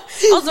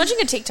 I was watching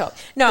a TikTok.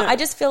 No, I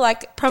just feel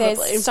like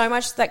there's so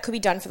much that could be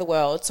done for the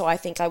world. So I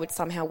think I would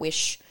somehow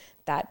wish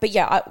that. But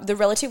yeah, the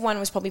relative one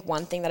was probably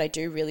one thing that I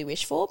do really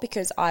wish for,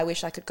 because I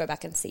wish I could go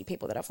back and see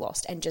people that I've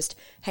lost and just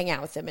hang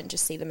out with them and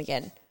just see them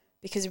again.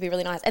 Because it'd be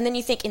really nice. And then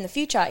you think in the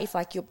future, if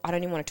like I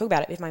don't even want to talk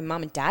about it, if my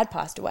mum and dad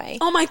passed away.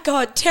 Oh my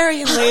God,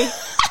 Terry and Lee.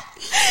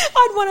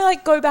 I'd want to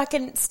like go back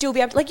and still be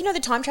able to, like, you know, the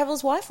time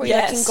traveler's wife where you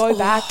like, can go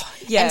back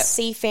and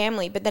see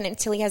family, but then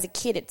until he has a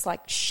kid, it's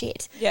like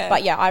shit. Yeah.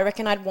 But yeah, I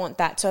reckon I'd want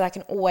that so that I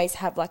can always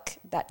have like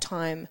that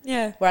time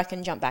where I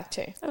can jump back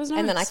to. That was nice.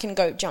 And then I can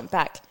go jump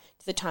back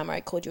to the time where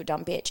I called you a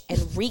dumb bitch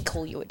and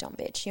recall you a dumb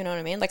bitch. You know what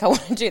I mean? Like I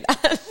want to do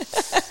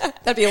that.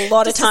 That'd be a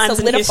lot of times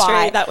in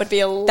history. That would be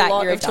a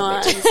lot of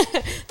times.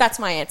 That's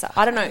my answer.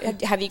 I don't know.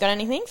 Have you got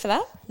anything for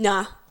that?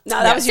 Nah,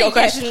 that was your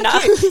question. Nah.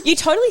 You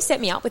totally set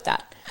me up with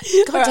that.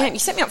 God damn, you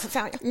set me up for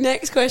failure.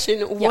 Next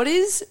question. What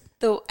is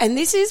and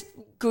this is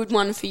good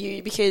one for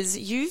you because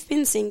you've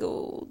been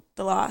single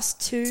the last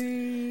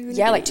 2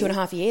 like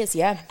 2.5 years,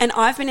 and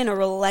I've been in a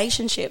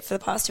relationship for the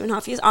past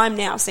 2.5 years. I'm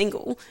now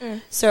single,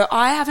 so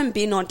I haven't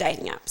been on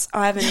dating apps.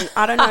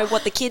 I don't know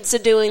what the kids are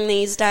doing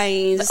these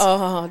days.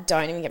 Oh,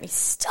 don't even get me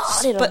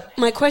started. But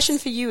my question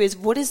for you is,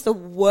 what is the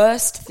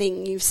worst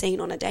thing you've seen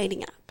on a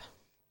dating app?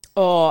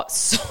 Oh,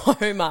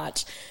 so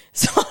much.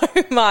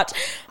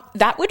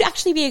 That would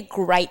actually be a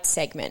great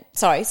segment.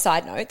 Sorry,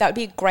 side note. That would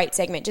be a great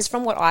segment just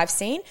from what I've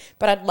seen,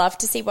 but I'd love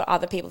to see what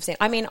other people have seen.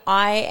 I mean,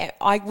 I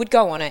would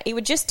go on it. It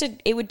would just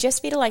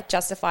be to like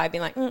justify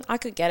being like, I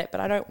could get it,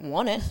 but I don't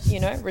want it, you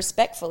know,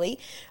 respectfully.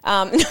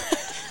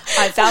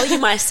 I value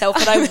myself,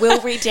 but I will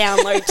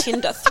re-download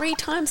Tinder 3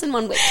 times in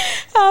 1 week.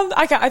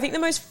 Okay, I think the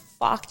most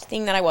fucked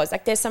thing that I was,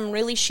 like, there's some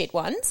really shit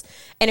ones,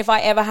 and if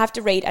I ever have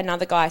to read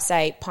another guy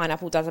say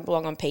pineapple doesn't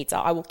belong on pizza,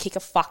 I will kick a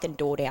fucking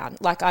door down.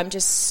 Like, I'm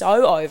just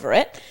so over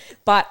it.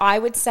 But I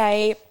would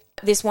say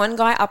this one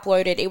guy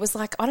uploaded, it was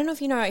like, I don't know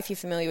if you're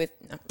familiar with,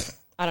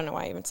 I don't know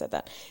why I even said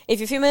that. If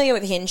you're familiar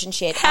with Hinge and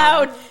shit.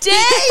 How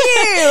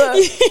dare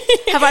you?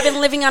 Have I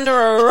been living under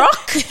a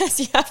rock? Yes,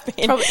 you have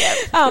been.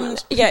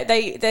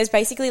 Probably, there's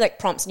basically like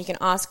prompts, and you can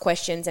ask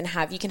questions and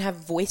you can have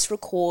voice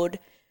record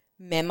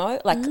memo,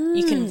 like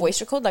you can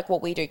voice record like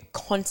what we do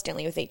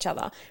constantly with each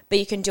other, but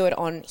you can do it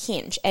on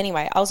Hinge.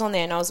 Anyway, I was on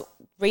there and I was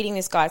reading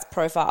this guy's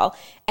profile,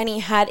 and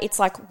it's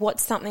like,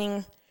 what's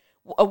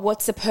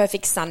the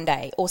perfect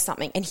Sunday or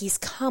something, and he's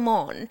come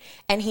on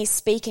and he's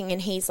speaking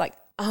and he's like,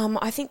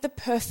 I think the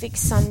perfect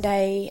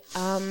Sunday,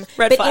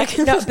 red flag.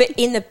 But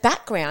in the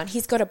background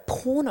he's got a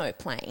porno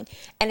playing,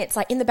 and it's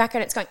like in the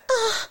background it's going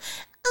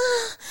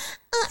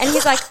and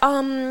he's like,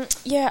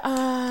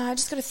 I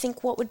just got to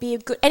think what would be a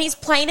good, and he's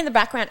playing in the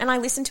background, and I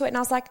listened to it and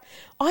I was like,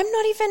 I'm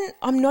not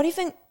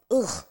even,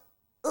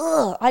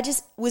 I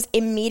just was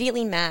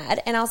immediately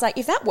mad, and I was like,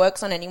 if that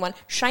works on anyone,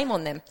 shame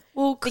on them.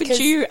 Well, could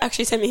you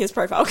actually send me his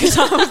profile? Because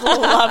I would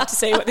love to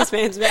see what this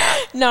man's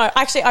about. No,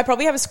 actually, I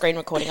probably have a screen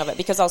recording of it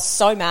because I was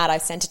so mad I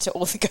sent it to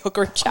all the girl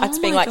group chats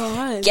being like,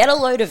 God, get a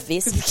load of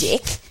this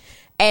dick.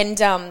 And,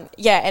 and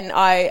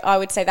I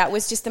would say that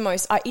was just the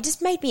most, it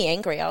just made me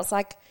angry. I was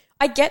like,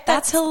 I get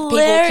that. That's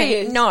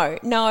hilarious.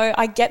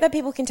 I get that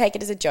people can take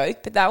it as a joke,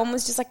 but that one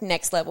was just like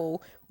next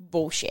level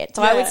bullshit.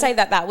 So I would say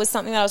that was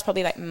something that I was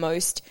probably like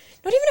most,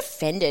 not even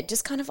offended,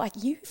 just kind of like,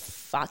 you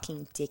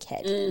fucking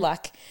dickhead.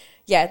 Like,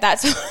 yeah,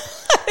 that's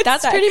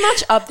pretty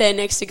much up there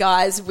next to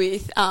guys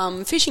with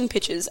fishing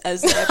pictures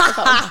as their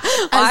profile.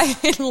 I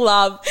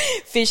love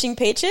fishing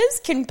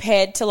pictures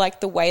compared to like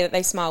the way that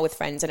they smile with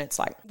friends, and it's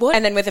like, what?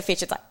 And then with a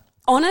fish, it's like,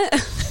 on it.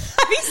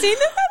 Have you seen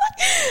them?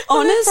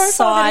 On a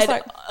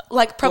side,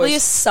 like probably a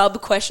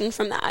sub question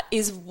from that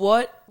is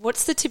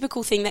what's the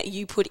typical thing that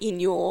you put in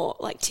your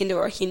like Tinder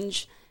or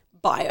Hinge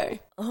bio?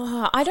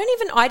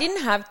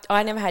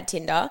 I never had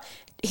Tinder.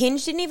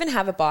 Hinge didn't even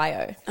have a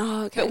bio.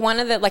 Oh, okay. But one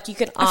of the, like, you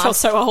could ask. I felt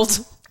so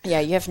old. Yeah,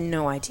 you have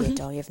no idea,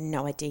 doll. You have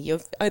no idea.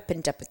 You've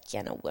opened up a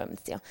can of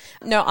worms there.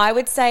 No, I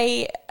would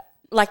say,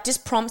 like,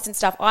 just prompts and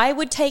stuff. I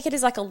would take it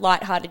as, like, a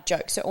lighthearted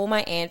joke. So all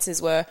my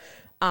answers were...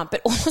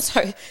 but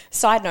also,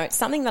 side note,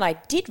 something that I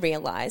did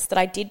realise that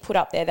I did put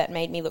up there that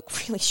made me look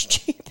really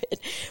stupid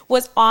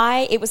was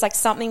it was like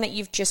something that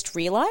you've just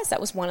realised.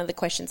 That was one of the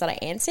questions that I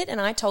answered,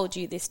 and I told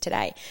you this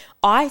today.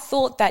 I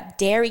thought that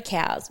dairy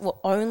cows were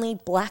only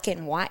black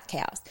and white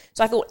cows.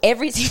 So I thought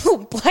every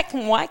single black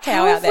and white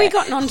cow out there. How have we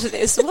gotten onto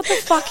this? What the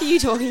fuck are you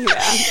talking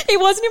about? It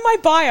wasn't in my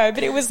bio,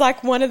 but it was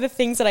like one of the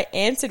things that I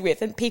answered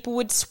with, and people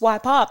would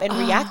swipe up and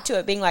react to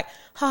it being like,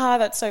 haha,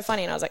 that's so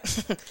funny. And I was like,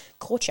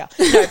 caught ya.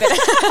 No,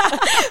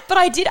 but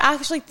I did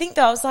actually think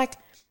though, I was like,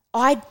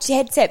 I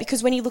dead set,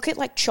 because when you look at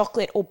like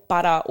chocolate or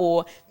butter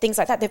or things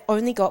like that, they've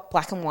only got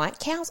black and white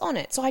cows on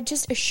it. So I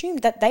just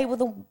assumed that they were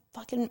the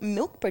fucking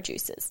milk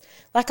producers.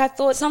 Like I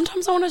thought...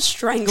 Sometimes I want to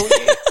strangle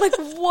you. Like,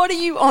 what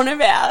are you on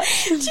about?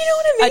 Do you know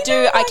what I mean? I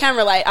do. Like, I can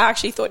relate. I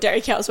actually thought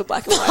dairy cows were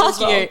black and white as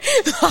well.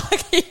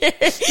 Fuck you.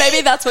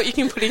 Maybe that's what you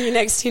can put in your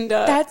next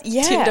Tinder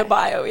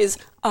bio is,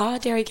 are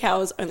dairy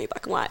cows only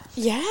black and white?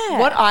 Yeah.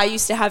 What I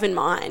used to have in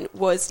mind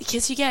was,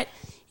 because you get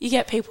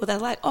people that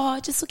are like, oh,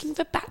 just looking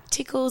for back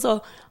tickles,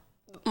 or...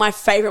 My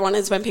favourite one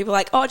is when people are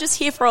like, oh, just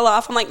here for a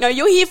laugh. I'm like, no,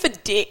 you're here for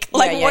dick.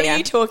 Like, what are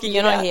you talking about?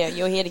 You're not here.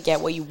 You're here to get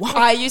what you want.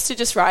 I used to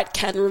just write,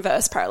 can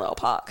reverse parallel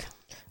park.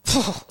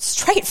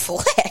 Straight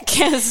flag.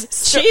 Cheers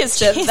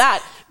to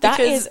that. That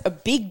is a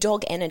big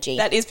dog energy.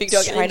 That is big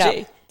dog Straight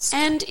energy. Up.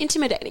 And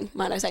intimidating,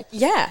 might I say.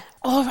 Yeah.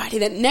 Alrighty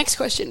then, next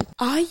question.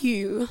 Are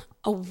you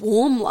a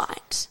warm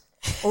light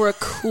or a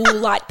cool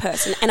light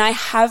person? And I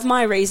have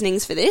my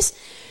reasonings for this.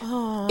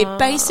 It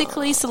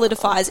basically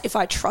solidifies if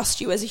I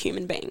trust you as a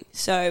human being.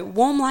 So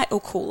warm light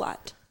or cool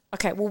light?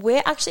 Okay, well,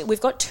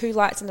 we've got 2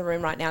 lights in the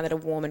room right now that are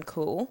warm and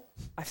cool,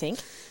 I think.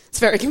 It's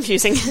very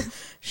confusing.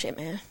 Shit,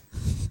 man.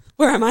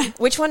 Where am I?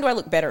 Which one do I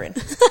look better in?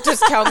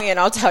 Just tell me and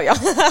I'll tell you.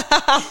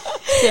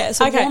 Yeah,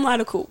 so warm light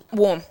or cool?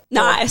 Warm.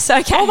 Nice,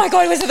 okay. Oh my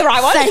God, was it the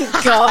right one?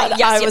 Thank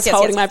God. I was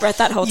holding my breath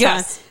that whole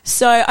time.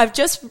 So I've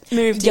just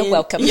moved in. You're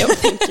welcome. Yeah,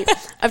 thank you.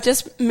 I've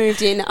just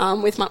moved in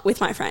with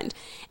my friend,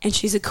 and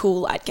she's a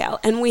cool light gal,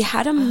 and we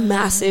had a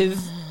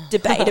massive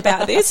debate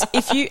about this.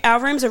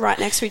 Our rooms are right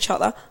next to each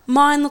other.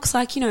 Mine looks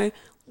like,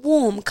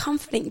 warm,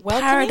 comforting,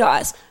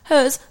 paradise.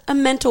 Hers, a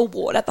mental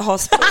ward at the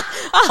hospital.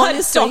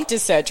 Honestly,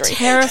 doctor's surgery.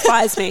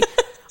 Terrifies me.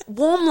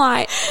 Warm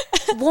light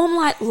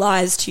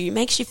lies to you,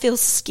 makes you feel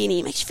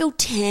skinny, makes you feel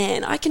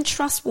tan. I can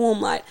trust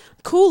warm light.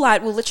 Cool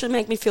light will literally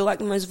make me feel like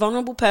the most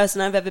vulnerable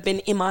person I've ever been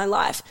in my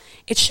life.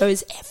 It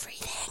shows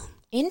everything.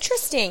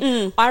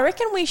 Interesting. I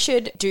reckon we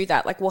should do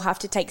that. Like, we'll have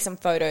to take some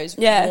photos,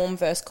 warm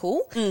versus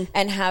cool,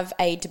 and have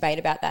a debate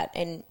about that.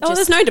 And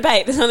there's no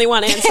debate. There's only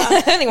one answer.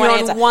 You're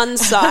on one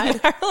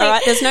side. All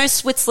right? There's no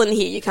Switzerland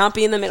here. You can't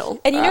be in the middle.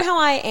 And you know how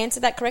I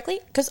answered that correctly?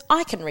 Because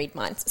I can read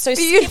minds. So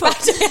beautiful.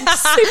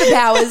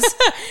 Superpowers.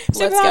 Let's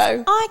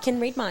go. I can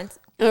read minds.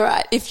 All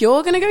right. If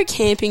you're going to go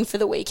camping for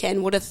the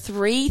weekend, what are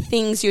 3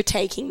 things you're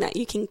taking that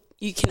you can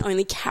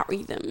only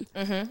carry them?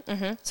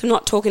 So I'm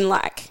not talking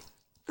like,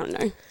 I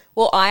don't know.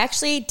 Well, I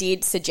actually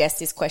did suggest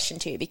this question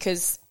to you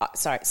because,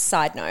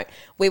 side note,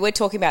 we were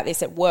talking about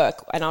this at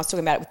work and I was talking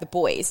about it with the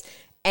boys,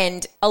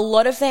 and a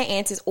lot of their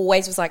answers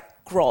always was like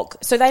grog.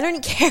 So they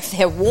don't care if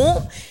they're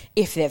warm,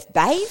 if they've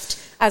bathed,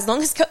 as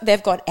long as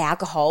they've got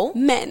alcohol.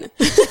 Men,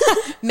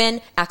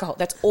 alcohol.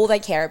 That's all they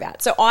care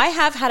about. So I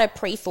have had a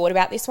pre-thought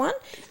about this one,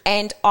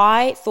 and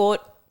I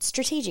thought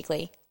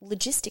strategically,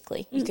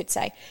 logistically, you could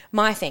say,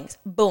 my things,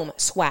 boom,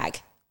 swag.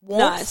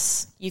 Warmth,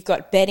 nice. You've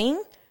got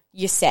bedding.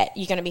 You're set.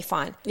 You're going to be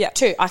fine. Yeah.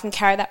 2, I can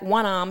carry that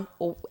one arm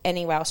or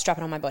anywhere I'll strap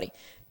it on my body.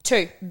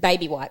 2,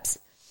 baby wipes.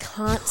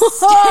 Can't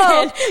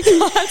stand.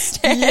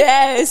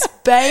 Yes,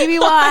 baby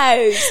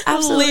wipes.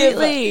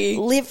 Absolutely.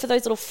 Live for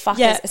those little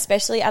fuckers,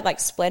 especially at like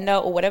Splendor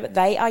or whatever.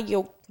 They are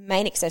your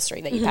main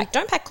accessory that you pack.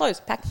 Don't pack clothes,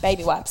 pack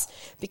baby wipes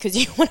because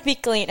you want to be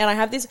clean. And I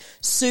have this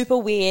super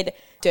weird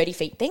dirty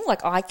feet thing.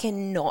 Like, I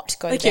cannot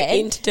go to bed.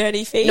 You're into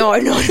dirty feet?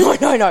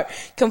 No.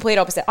 Complete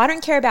opposite. I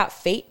don't care about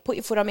feet. Put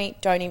your foot on me.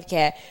 Don't even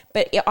care.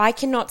 But I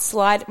cannot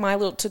slide my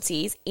little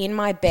tootsies in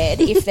my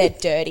bed if they're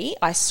dirty.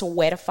 I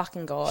swear to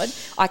fucking God.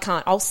 I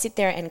can't. I'll sit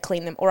there and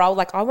clean them. Or I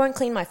won't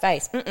clean my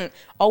face.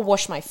 I'll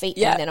wash my feet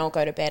and then I'll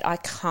go to bed. I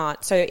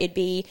can't. So it'd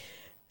be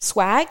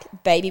swag,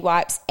 baby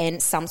wipes,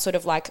 and some sort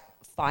of like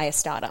fire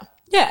starter.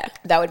 Yeah.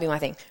 That would be my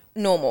thing.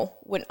 Normal.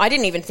 I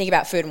didn't even think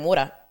about food and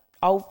water.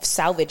 I'll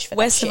salvage for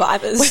that shit.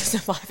 Survivors. We're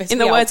survivors. In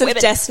the words of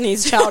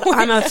Destiny's Child,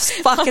 I'm a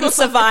fucking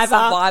survivor.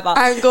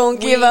 I'm going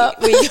to give up.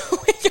 We're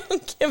going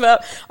to give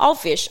up. I'll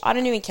fish. I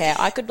don't even care.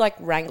 I could like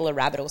wrangle a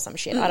rabbit or some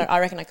shit. I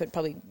reckon I could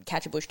probably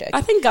catch a bush turkey.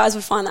 I think guys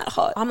would find that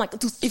hot. I'm like,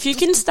 if you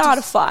can start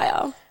a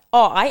fire.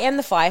 Oh, I am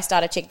the fire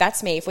starter chick.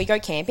 That's me. If we go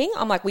camping,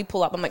 I'm like, we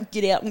pull up. I'm like,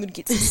 get out. I'm going to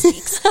get some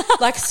sticks.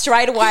 Like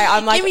straight away,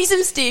 I'm like, give me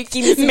some sticks.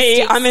 Give me some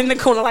sticks. I'm in the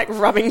corner like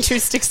rubbing 2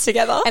 sticks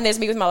together. And there's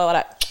me with my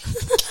like,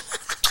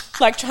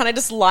 like trying to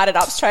just light it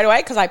up straight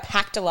away because I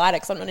packed a lighter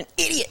because I'm not an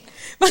idiot.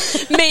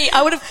 Me,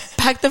 I would have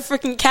packed the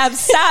freaking cab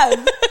sav.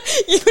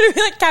 You would have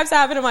been like, cab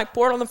sav, and I'm like,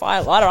 pour it on the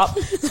fire, light it up.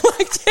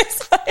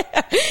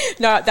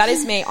 No, that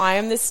is me. I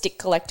am the stick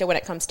collector when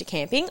it comes to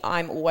camping.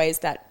 I'm always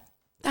that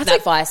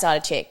fire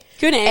starter chick.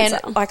 Good answer.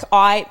 And like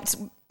it's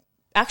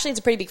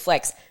a pretty big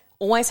flex.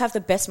 Always have the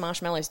best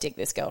marshmallow stick,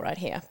 this girl right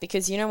here,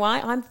 because you know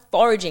why? I'm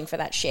foraging for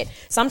that shit.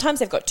 Sometimes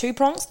they've got 2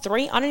 prongs,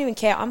 3. I don't even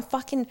care. I'm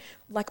fucking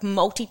like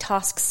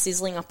multitask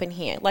sizzling up in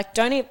here. Like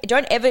don't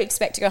ever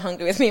expect to go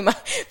hungry with me. My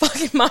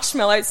fucking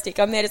marshmallow stick.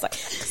 I'm there just like.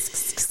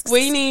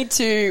 We need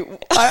to.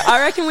 I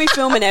reckon we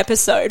film an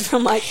episode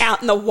from like out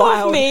in the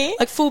wild, me?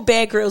 like full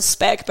Bear Grylls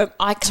spec, but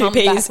I come 2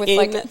 peas back with in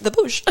like the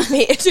bush.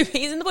 2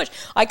 peas in the bush.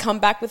 I come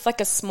back with like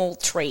a small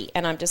tree,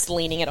 and I'm just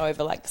leaning it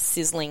over, like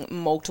sizzling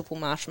multiple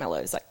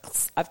marshmallows. Like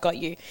I've got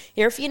you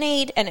here if you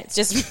need, and it's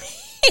just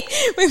me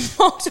with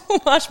multiple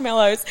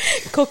marshmallows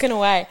cooking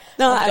away.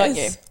 Nice. I've got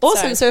you.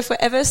 Awesome. So if we're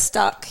ever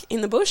stuck in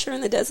the bush or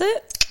in the desert,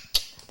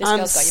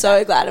 I'm so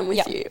back. glad I'm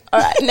with you. All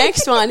right.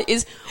 Next one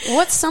is,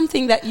 what's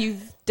something that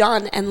you've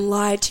done and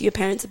lied to your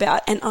parents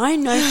about? And I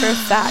know for a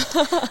fact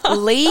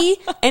Lee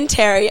and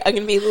Terry are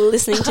going to be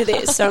listening to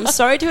this, so I'm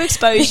sorry to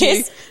expose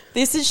you.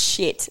 This is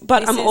shit.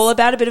 But I'm all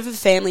about a bit of a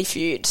family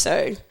feud,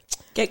 so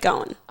get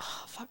going.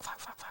 Oh, fuck.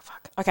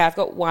 Okay, I've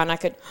got one I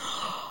could...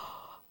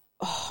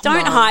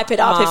 Don't hype it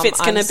up if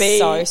it's going to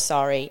be... I'm so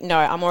sorry. No,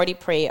 I'm already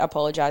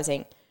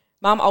pre-apologising.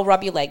 Mum, I'll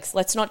rub your legs.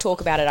 Let's not talk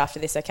about it after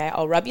this, okay?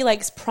 I'll rub your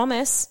legs.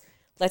 Promise.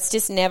 Let's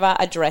just never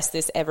address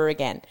this ever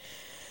again.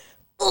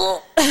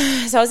 So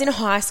I was in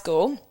high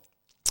school,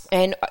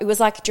 and it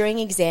was like during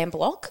exam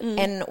block,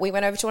 and we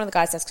went over to one of the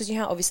guys' house because you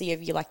know how obviously you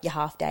have your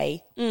half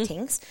day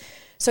things.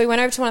 So we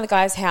went over to one of the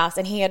guys' house,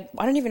 and he had,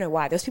 I don't even know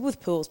why, there was people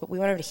with pools, but we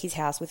went over to his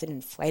house with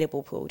an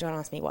inflatable pool. Don't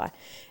ask me why.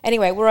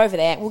 Anyway, we're over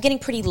there. We're getting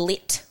pretty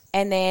lit,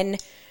 and then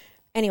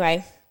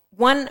anyway,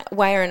 one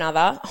way or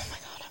another, oh my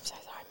God, I'm so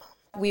sorry,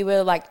 Mum. We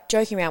were like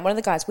joking around. One of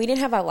the guys, we didn't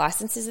have our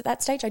licenses at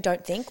that stage, I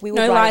don't think. We were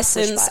no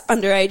license,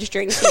 underage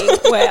drinking.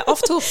 We're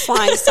off to a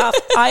flying stuff.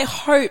 I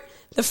hope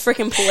the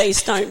freaking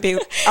police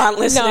aren't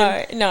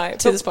listening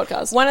to this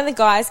podcast. One of the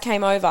guys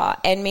came over,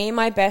 and me and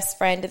my best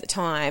friend at the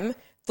time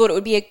thought it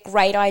would be a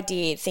great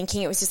idea,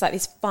 thinking it was just like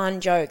this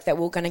fun joke that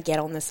we were going to get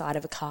on the side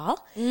of a car.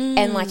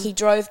 And like he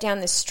drove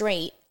down the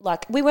street,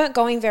 like we weren't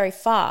going very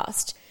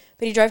fast,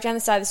 but he drove down the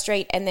side of the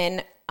street, and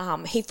then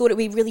he thought it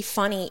would be really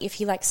funny if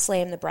he like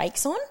slammed the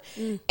brakes on.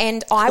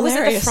 And I was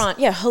at the front.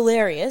 Yeah,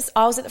 hilarious.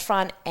 I was at the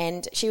front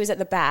and she was at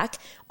the back.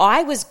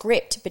 I was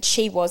gripped, but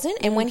she wasn't.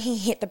 And when he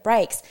hit the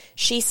brakes,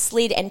 she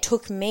slid and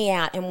took me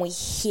out, and we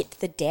hit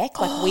the deck.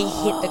 Like we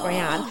hit the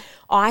ground.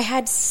 I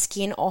had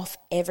skin off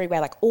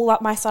everywhere, like all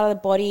up my side of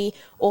the body,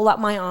 all up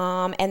my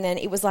arm, and then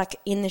it was like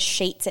in the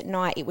sheets at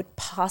night. It would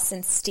pus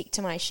and stick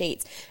to my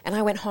sheets. And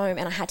I went home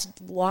and I had to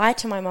lie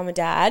to my mum and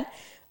dad.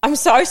 I'm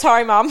so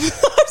sorry, Mum. I'm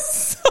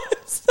so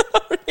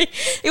sorry.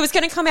 It was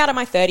going to come out on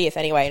my 30th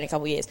anyway in a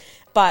couple of years.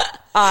 But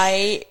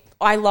I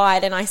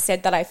lied and I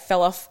said that I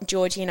fell off.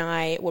 Georgie and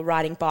I were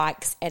riding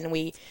bikes and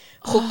we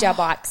hooked our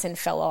bikes and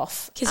fell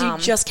off. Because you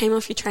just came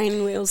off your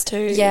training wheels too.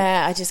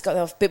 Yeah, I just got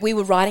off. But we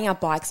were riding our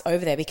bikes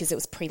over there because it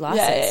was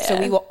pre-licensed. Yeah.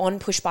 So we were on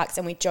push bikes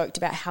and we joked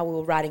about how we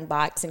were riding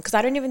bikes. And because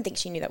I don't even think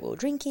she knew that we were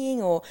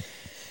drinking or...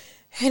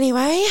 Anyway,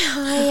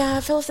 I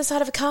fell off the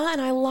side of a car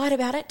and I lied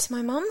about it to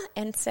my mum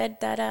and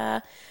said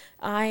that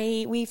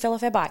we fell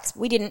off our bikes.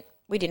 We didn't,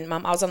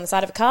 Mum. I was on the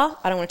side of a car.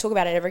 I don't want to talk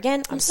about it ever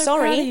again. I'm so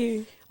sorry. Proud of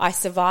you. I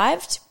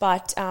survived,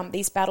 but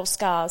these battle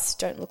scars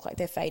don't look like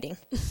they're fading.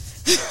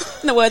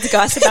 In the words of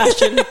Guy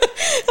Sebastian.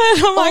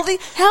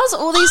 How's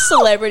all these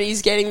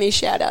celebrities getting these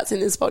shout-outs in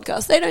this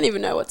podcast? They don't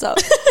even know what's up.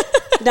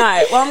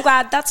 No, well, I'm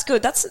glad. That's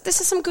good. This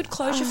is some good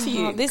closure for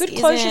you. This good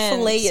closure for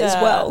Lee as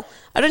well.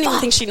 I don't even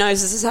think she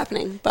knows this is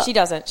happening. But She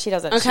doesn't. Okay.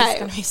 She's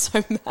going to be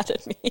so mad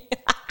at me.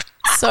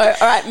 So, all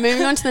right,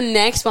 moving on to the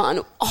next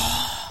one.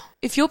 Oh,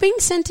 if you're being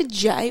sent to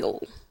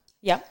jail,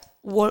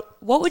 what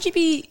would you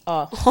be?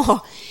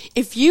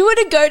 If you were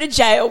to go to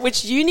jail,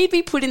 which you need to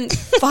be put in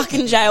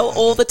fucking jail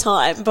all the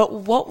time, but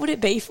what would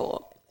it be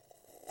for?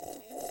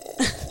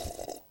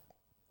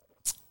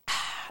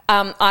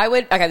 I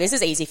would. Okay, this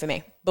is easy for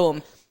me.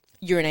 Boom,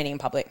 urinating in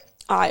public.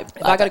 If I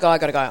gotta go. I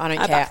gotta go. I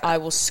don't care. I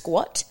will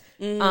squat.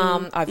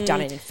 I've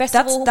done it in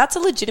festival. That's a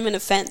legitimate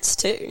offence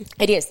too.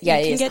 It is. Yeah,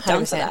 you it can is. get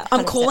done for that.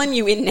 I'm calling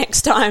you in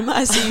next time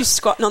I see you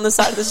squatting on the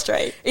side of the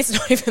street. It's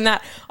not even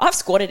that. I've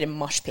squatted in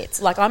mosh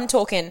pits. Like I'm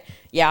talking.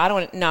 Yeah, I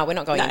don't want. No, we're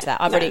not going into that.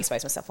 I've already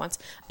exposed myself once.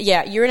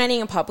 Yeah,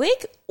 urinating in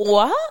public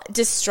or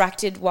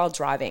distracted while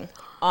driving.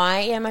 I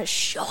am a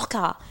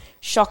shocker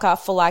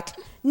for like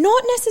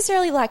not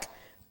necessarily like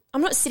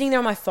I'm not sitting there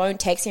on my phone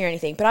texting or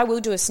anything, but I will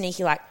do a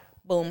sneaky like.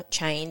 Boom,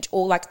 change,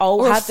 or like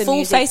I'll have the full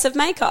music. face of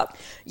makeup.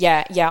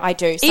 Yeah, I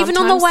do. Even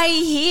on the way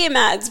here,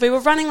 Mads, we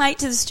were running late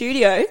to the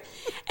studio,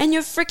 and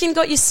you've freaking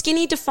got your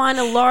skinny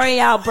definer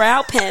L'Oreal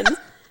brow pen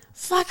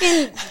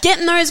fucking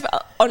getting those,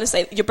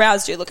 honestly, your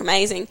brows do look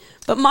amazing.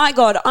 But my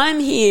God, I'm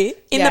here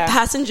in the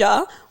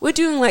passenger. We're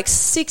doing like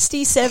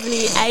 60,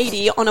 70,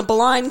 80 on a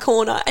blind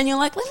corner. And you're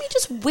like, let me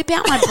just whip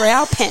out my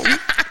brow pen.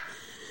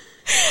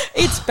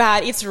 It's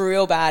bad. It's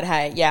real bad.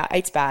 Hey, yeah,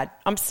 it's bad.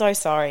 I'm so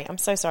sorry. I'm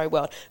so sorry,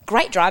 world.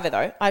 Great driver,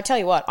 though. I tell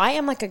you what,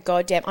 I'm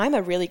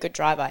a really good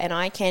driver, and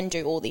I can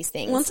do all these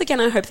things. Once again,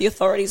 I hope the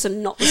authorities are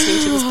not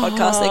listening to this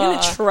podcast. They're going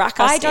to track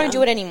us I don't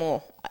do it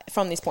anymore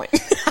from this point.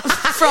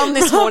 From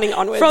this morning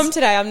onwards. From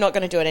today, I'm not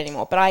going to do it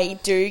anymore. But I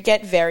do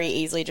get very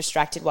easily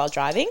distracted while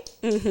driving,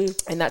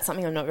 and that's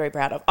something I'm not very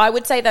proud of. I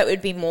would say that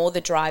would be more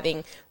the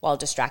driving while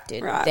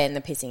distracted than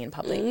the pissing in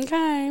public.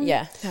 Okay.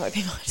 Yeah, that would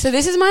be mine. So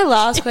this is my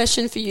last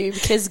question for you,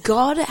 because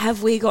God,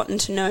 have we gotten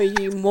to know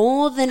you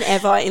more than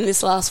ever in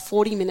this last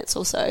 40 minutes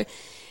or so.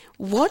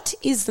 What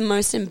is the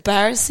most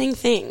embarrassing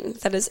thing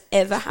that has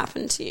ever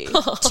happened to you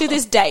to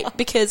this date?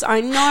 Because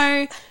I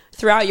know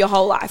throughout your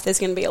whole life there's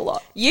going to be a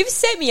lot. You've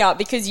set me up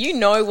because you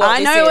know what I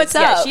know what's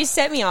up. Yeah, she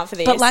set me up for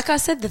this. But like I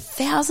said, the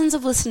thousands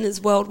of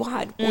listeners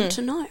worldwide want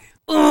to know.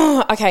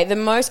 Okay,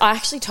 I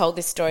actually told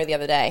this story the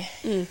other day.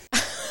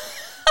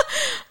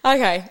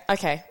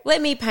 Okay.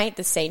 Let me paint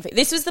the scene for you.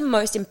 This was the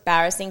most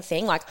embarrassing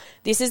thing. Like,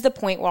 this is the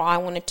point where I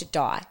wanted to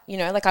die. You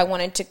know, like I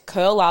wanted to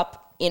curl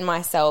up in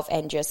myself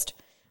and just,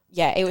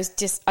 it was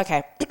just,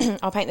 okay,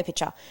 I'll paint the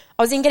picture.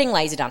 I was in getting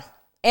laser done.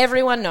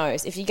 Everyone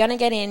knows if you're going to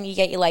get in, you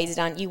get your laser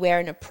done, you wear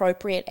an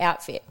appropriate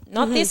outfit.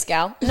 Not this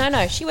gal.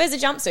 No, she wears a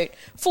jumpsuit,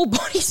 full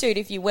bodysuit,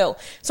 if you will.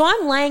 So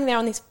I'm laying there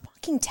on this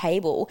fucking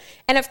table.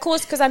 And of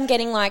course, because I'm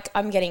getting my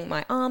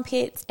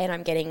armpits and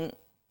I'm getting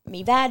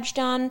me vag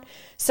done.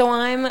 So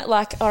I'm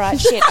like, all right,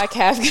 shit,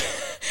 okay,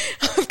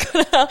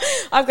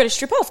 I've got to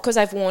strip off because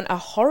I've worn a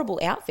horrible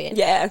outfit.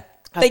 Yeah.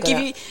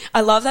 I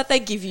love that they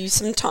give you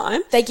some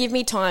time. They give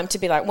me time to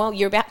be like, well,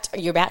 you're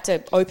about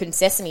to open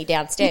sesame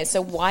downstairs,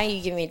 so why are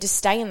you giving me, just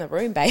stay in the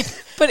room, babe.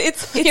 But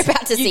it's you're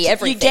about to see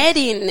everything. You get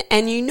in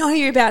and you know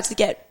they're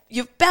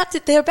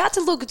about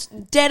to look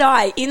dead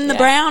eye in the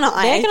brown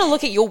eye. They're going to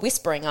look at your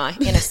whispering eye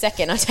in a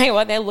second. I tell you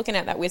what, they're looking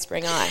at that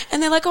whispering eye.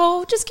 And they're like, oh,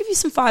 I'll just give you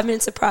some 5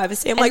 minutes of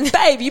privacy. I'm like,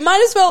 babe, you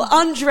might as well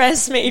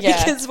undress me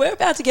because we're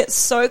about to get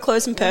so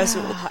close and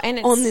personal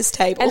on this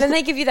table. And then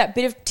they give you that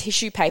bit of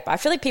tissue paper. I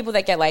feel like people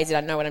that get lazy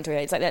don't know what I'm talking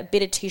about. It's like that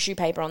bit of tissue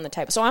paper on the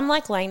table. So I'm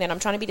like laying there and I'm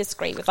trying to be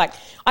discreet with like,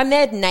 I'm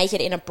there naked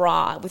in a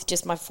bra with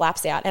just my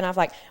flaps out. And I've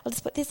like, I'll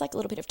just put this like a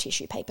little bit of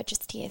tissue paper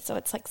just here. So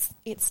it's like,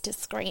 it's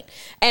discreet.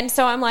 And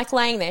so I'm like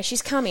laying there.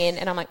 She's come in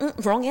and I'm like,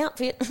 wrong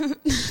outfit.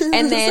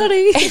 And then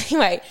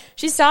anyway,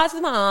 she starts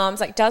with my arms,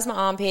 like does my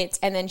armpits,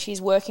 and then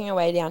she's working her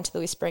way down to the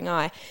whispering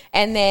eye.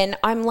 And then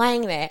I'm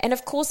laying there. And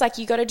of course, like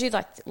you got to do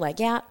like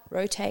leg out,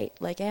 rotate,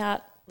 leg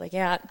out,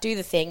 do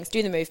the things,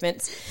 do the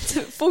movements. It's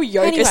a full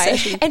yoga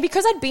session. And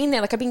because I'd been there,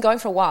 like I've been going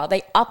for a while,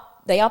 they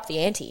up the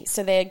ante.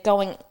 So they're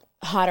going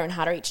harder and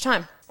harder each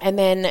time. And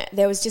then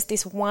there was just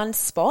this one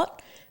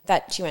spot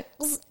that she went,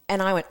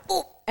 and I went,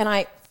 and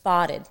I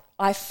farted.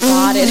 I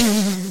farted,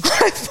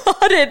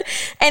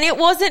 and it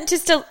wasn't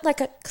just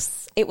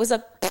it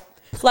wasn't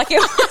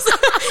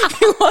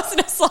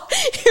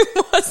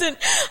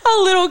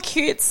a little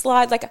cute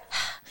slide like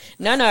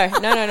no,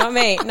 not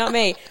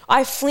me.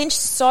 I flinched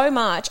so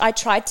much. I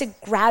tried to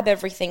grab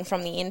everything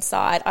from the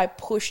inside. I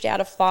pushed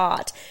out a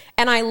fart,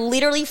 and I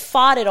literally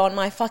farted on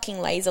my fucking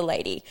laser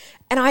lady,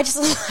 and I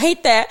just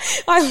laid there,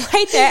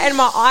 and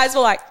my eyes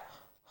were like,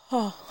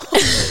 oh,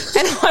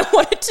 and I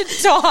wanted to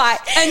die.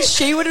 And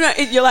she would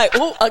have, you're like,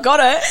 oh, I got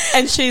it.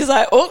 And she's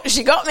like, oh,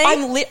 she got me.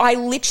 I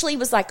literally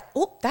was like,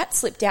 oh, that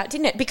slipped out,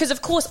 didn't it? Because,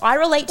 of course, I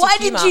relate to Why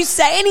humour. didn't you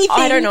say anything?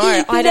 I don't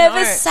know. You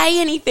never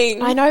say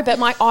anything. I know, but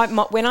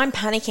when I'm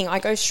panicking, I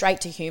go straight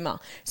to humour.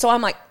 So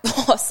I'm like,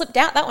 oh, I slipped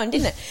out that one,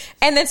 didn't it?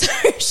 And then so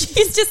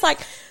she's just like,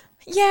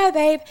 yeah,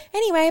 babe.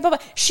 Anyway, blah, blah.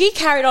 She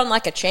carried on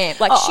like a champ.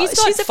 Like she's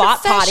got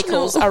fart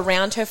particles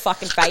around her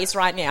fucking face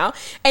right now,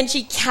 and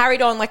she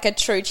carried on like a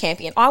true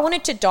champion. I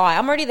wanted to die.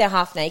 I'm already there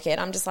half naked.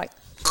 I'm just like,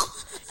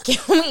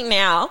 kill me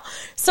now.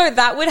 So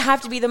that would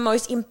have to be the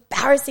most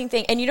embarrassing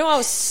thing. And you know, I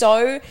was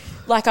so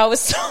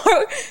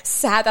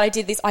sad that I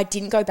did this. I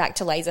didn't go back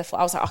to laser.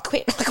 I was like, I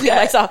quit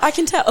laser. I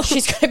can tell.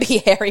 She's going to be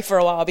hairy for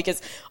a while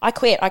because I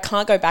quit. I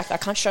can't go back. I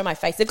can't show my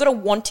face. They've got a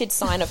wanted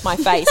sign of my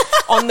face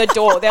on the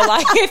door. They're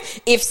like,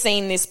 if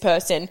seen this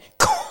person,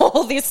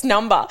 call this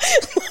number.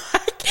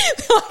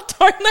 They're like,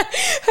 don't let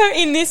her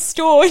in this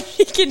store.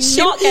 She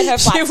cannot get her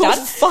flat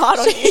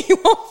done. She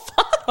will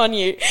fart on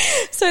you.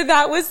 So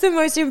that was the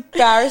most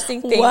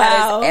embarrassing thing that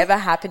has ever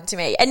happened to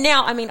me. And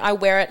now, I mean, I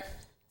wear it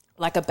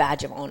like a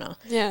badge of honor.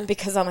 Yeah.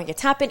 Because I'm like,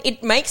 it's happened.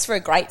 It makes for a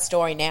great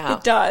story now.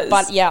 It does.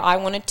 But yeah, I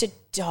wanted to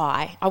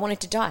die.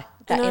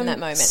 In that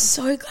moment.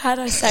 So glad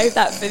I saved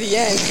that for the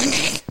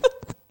end.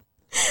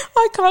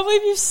 I can't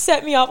believe you've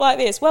set me up like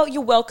this. Well,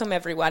 you're welcome,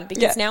 everyone,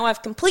 because now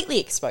I've completely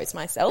exposed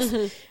myself.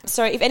 Mm-hmm.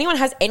 So if anyone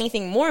has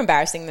anything more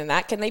embarrassing than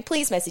that, can they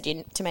please message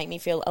in to make me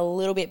feel a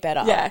little bit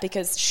better? Yeah.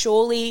 Because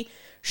surely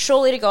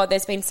surely to God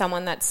there's been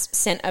someone that's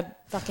sent a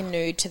fucking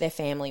nude to their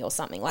family or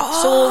something. Like,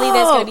 surely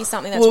there's going to be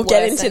something that's we'll worse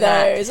get into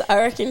than those. I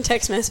reckon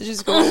text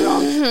messages going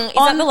wrong. Is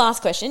that the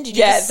last question? Did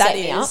you just set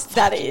me up?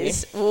 That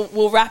is.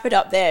 We'll wrap it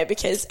up there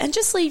and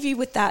just leave you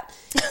with that.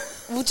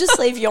 We'll just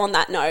leave you on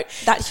that note,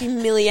 that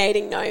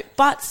humiliating note,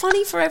 but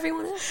funny for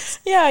everyone else.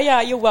 Yeah,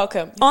 you're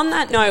welcome. On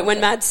that note,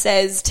 when Mads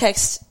says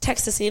text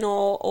us in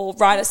or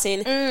write us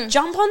in,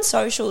 jump on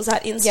socials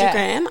at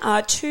Instagram,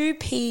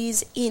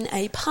 2Ps in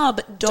a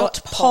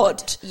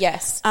pub.pod.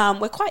 Yes.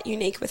 We're quite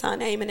unique with our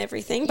name and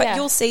everything, but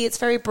you'll see it's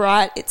very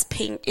bright, it's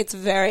pink, it's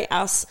very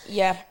us.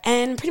 Yeah.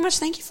 And pretty much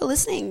thank you for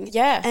listening.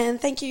 Yeah. And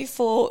thank you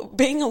for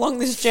being along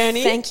this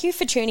journey. Thank you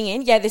for tuning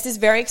in. Yeah, this is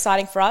very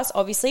exciting for us,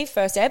 obviously,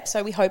 first ep,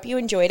 so we hope you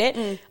enjoyed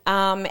it.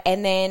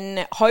 And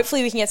then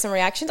hopefully we can get some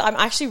reactions. I'm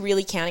actually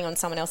really counting on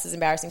someone else's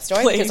embarrassing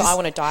story because I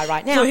want to die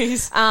right now.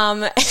 Please.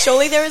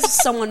 Surely there is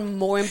someone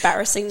more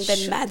embarrassing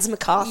than Mads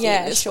McCarthy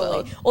in this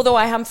world. Although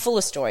I am full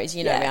of stories,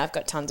 you know me, I've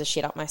got tons of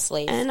shit up my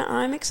sleeve. And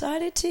I'm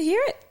excited to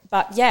hear it.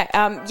 But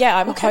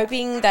I'm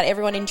hoping that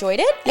everyone enjoyed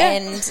it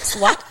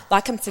and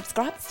like and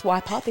subscribe,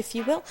 swipe up if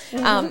you will.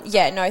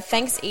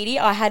 Thanks Edie.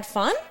 I had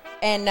fun.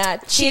 And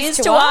cheers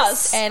to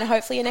us. And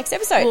hopefully your next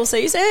episode. We'll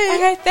see you soon.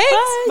 Okay,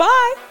 thanks.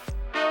 Bye.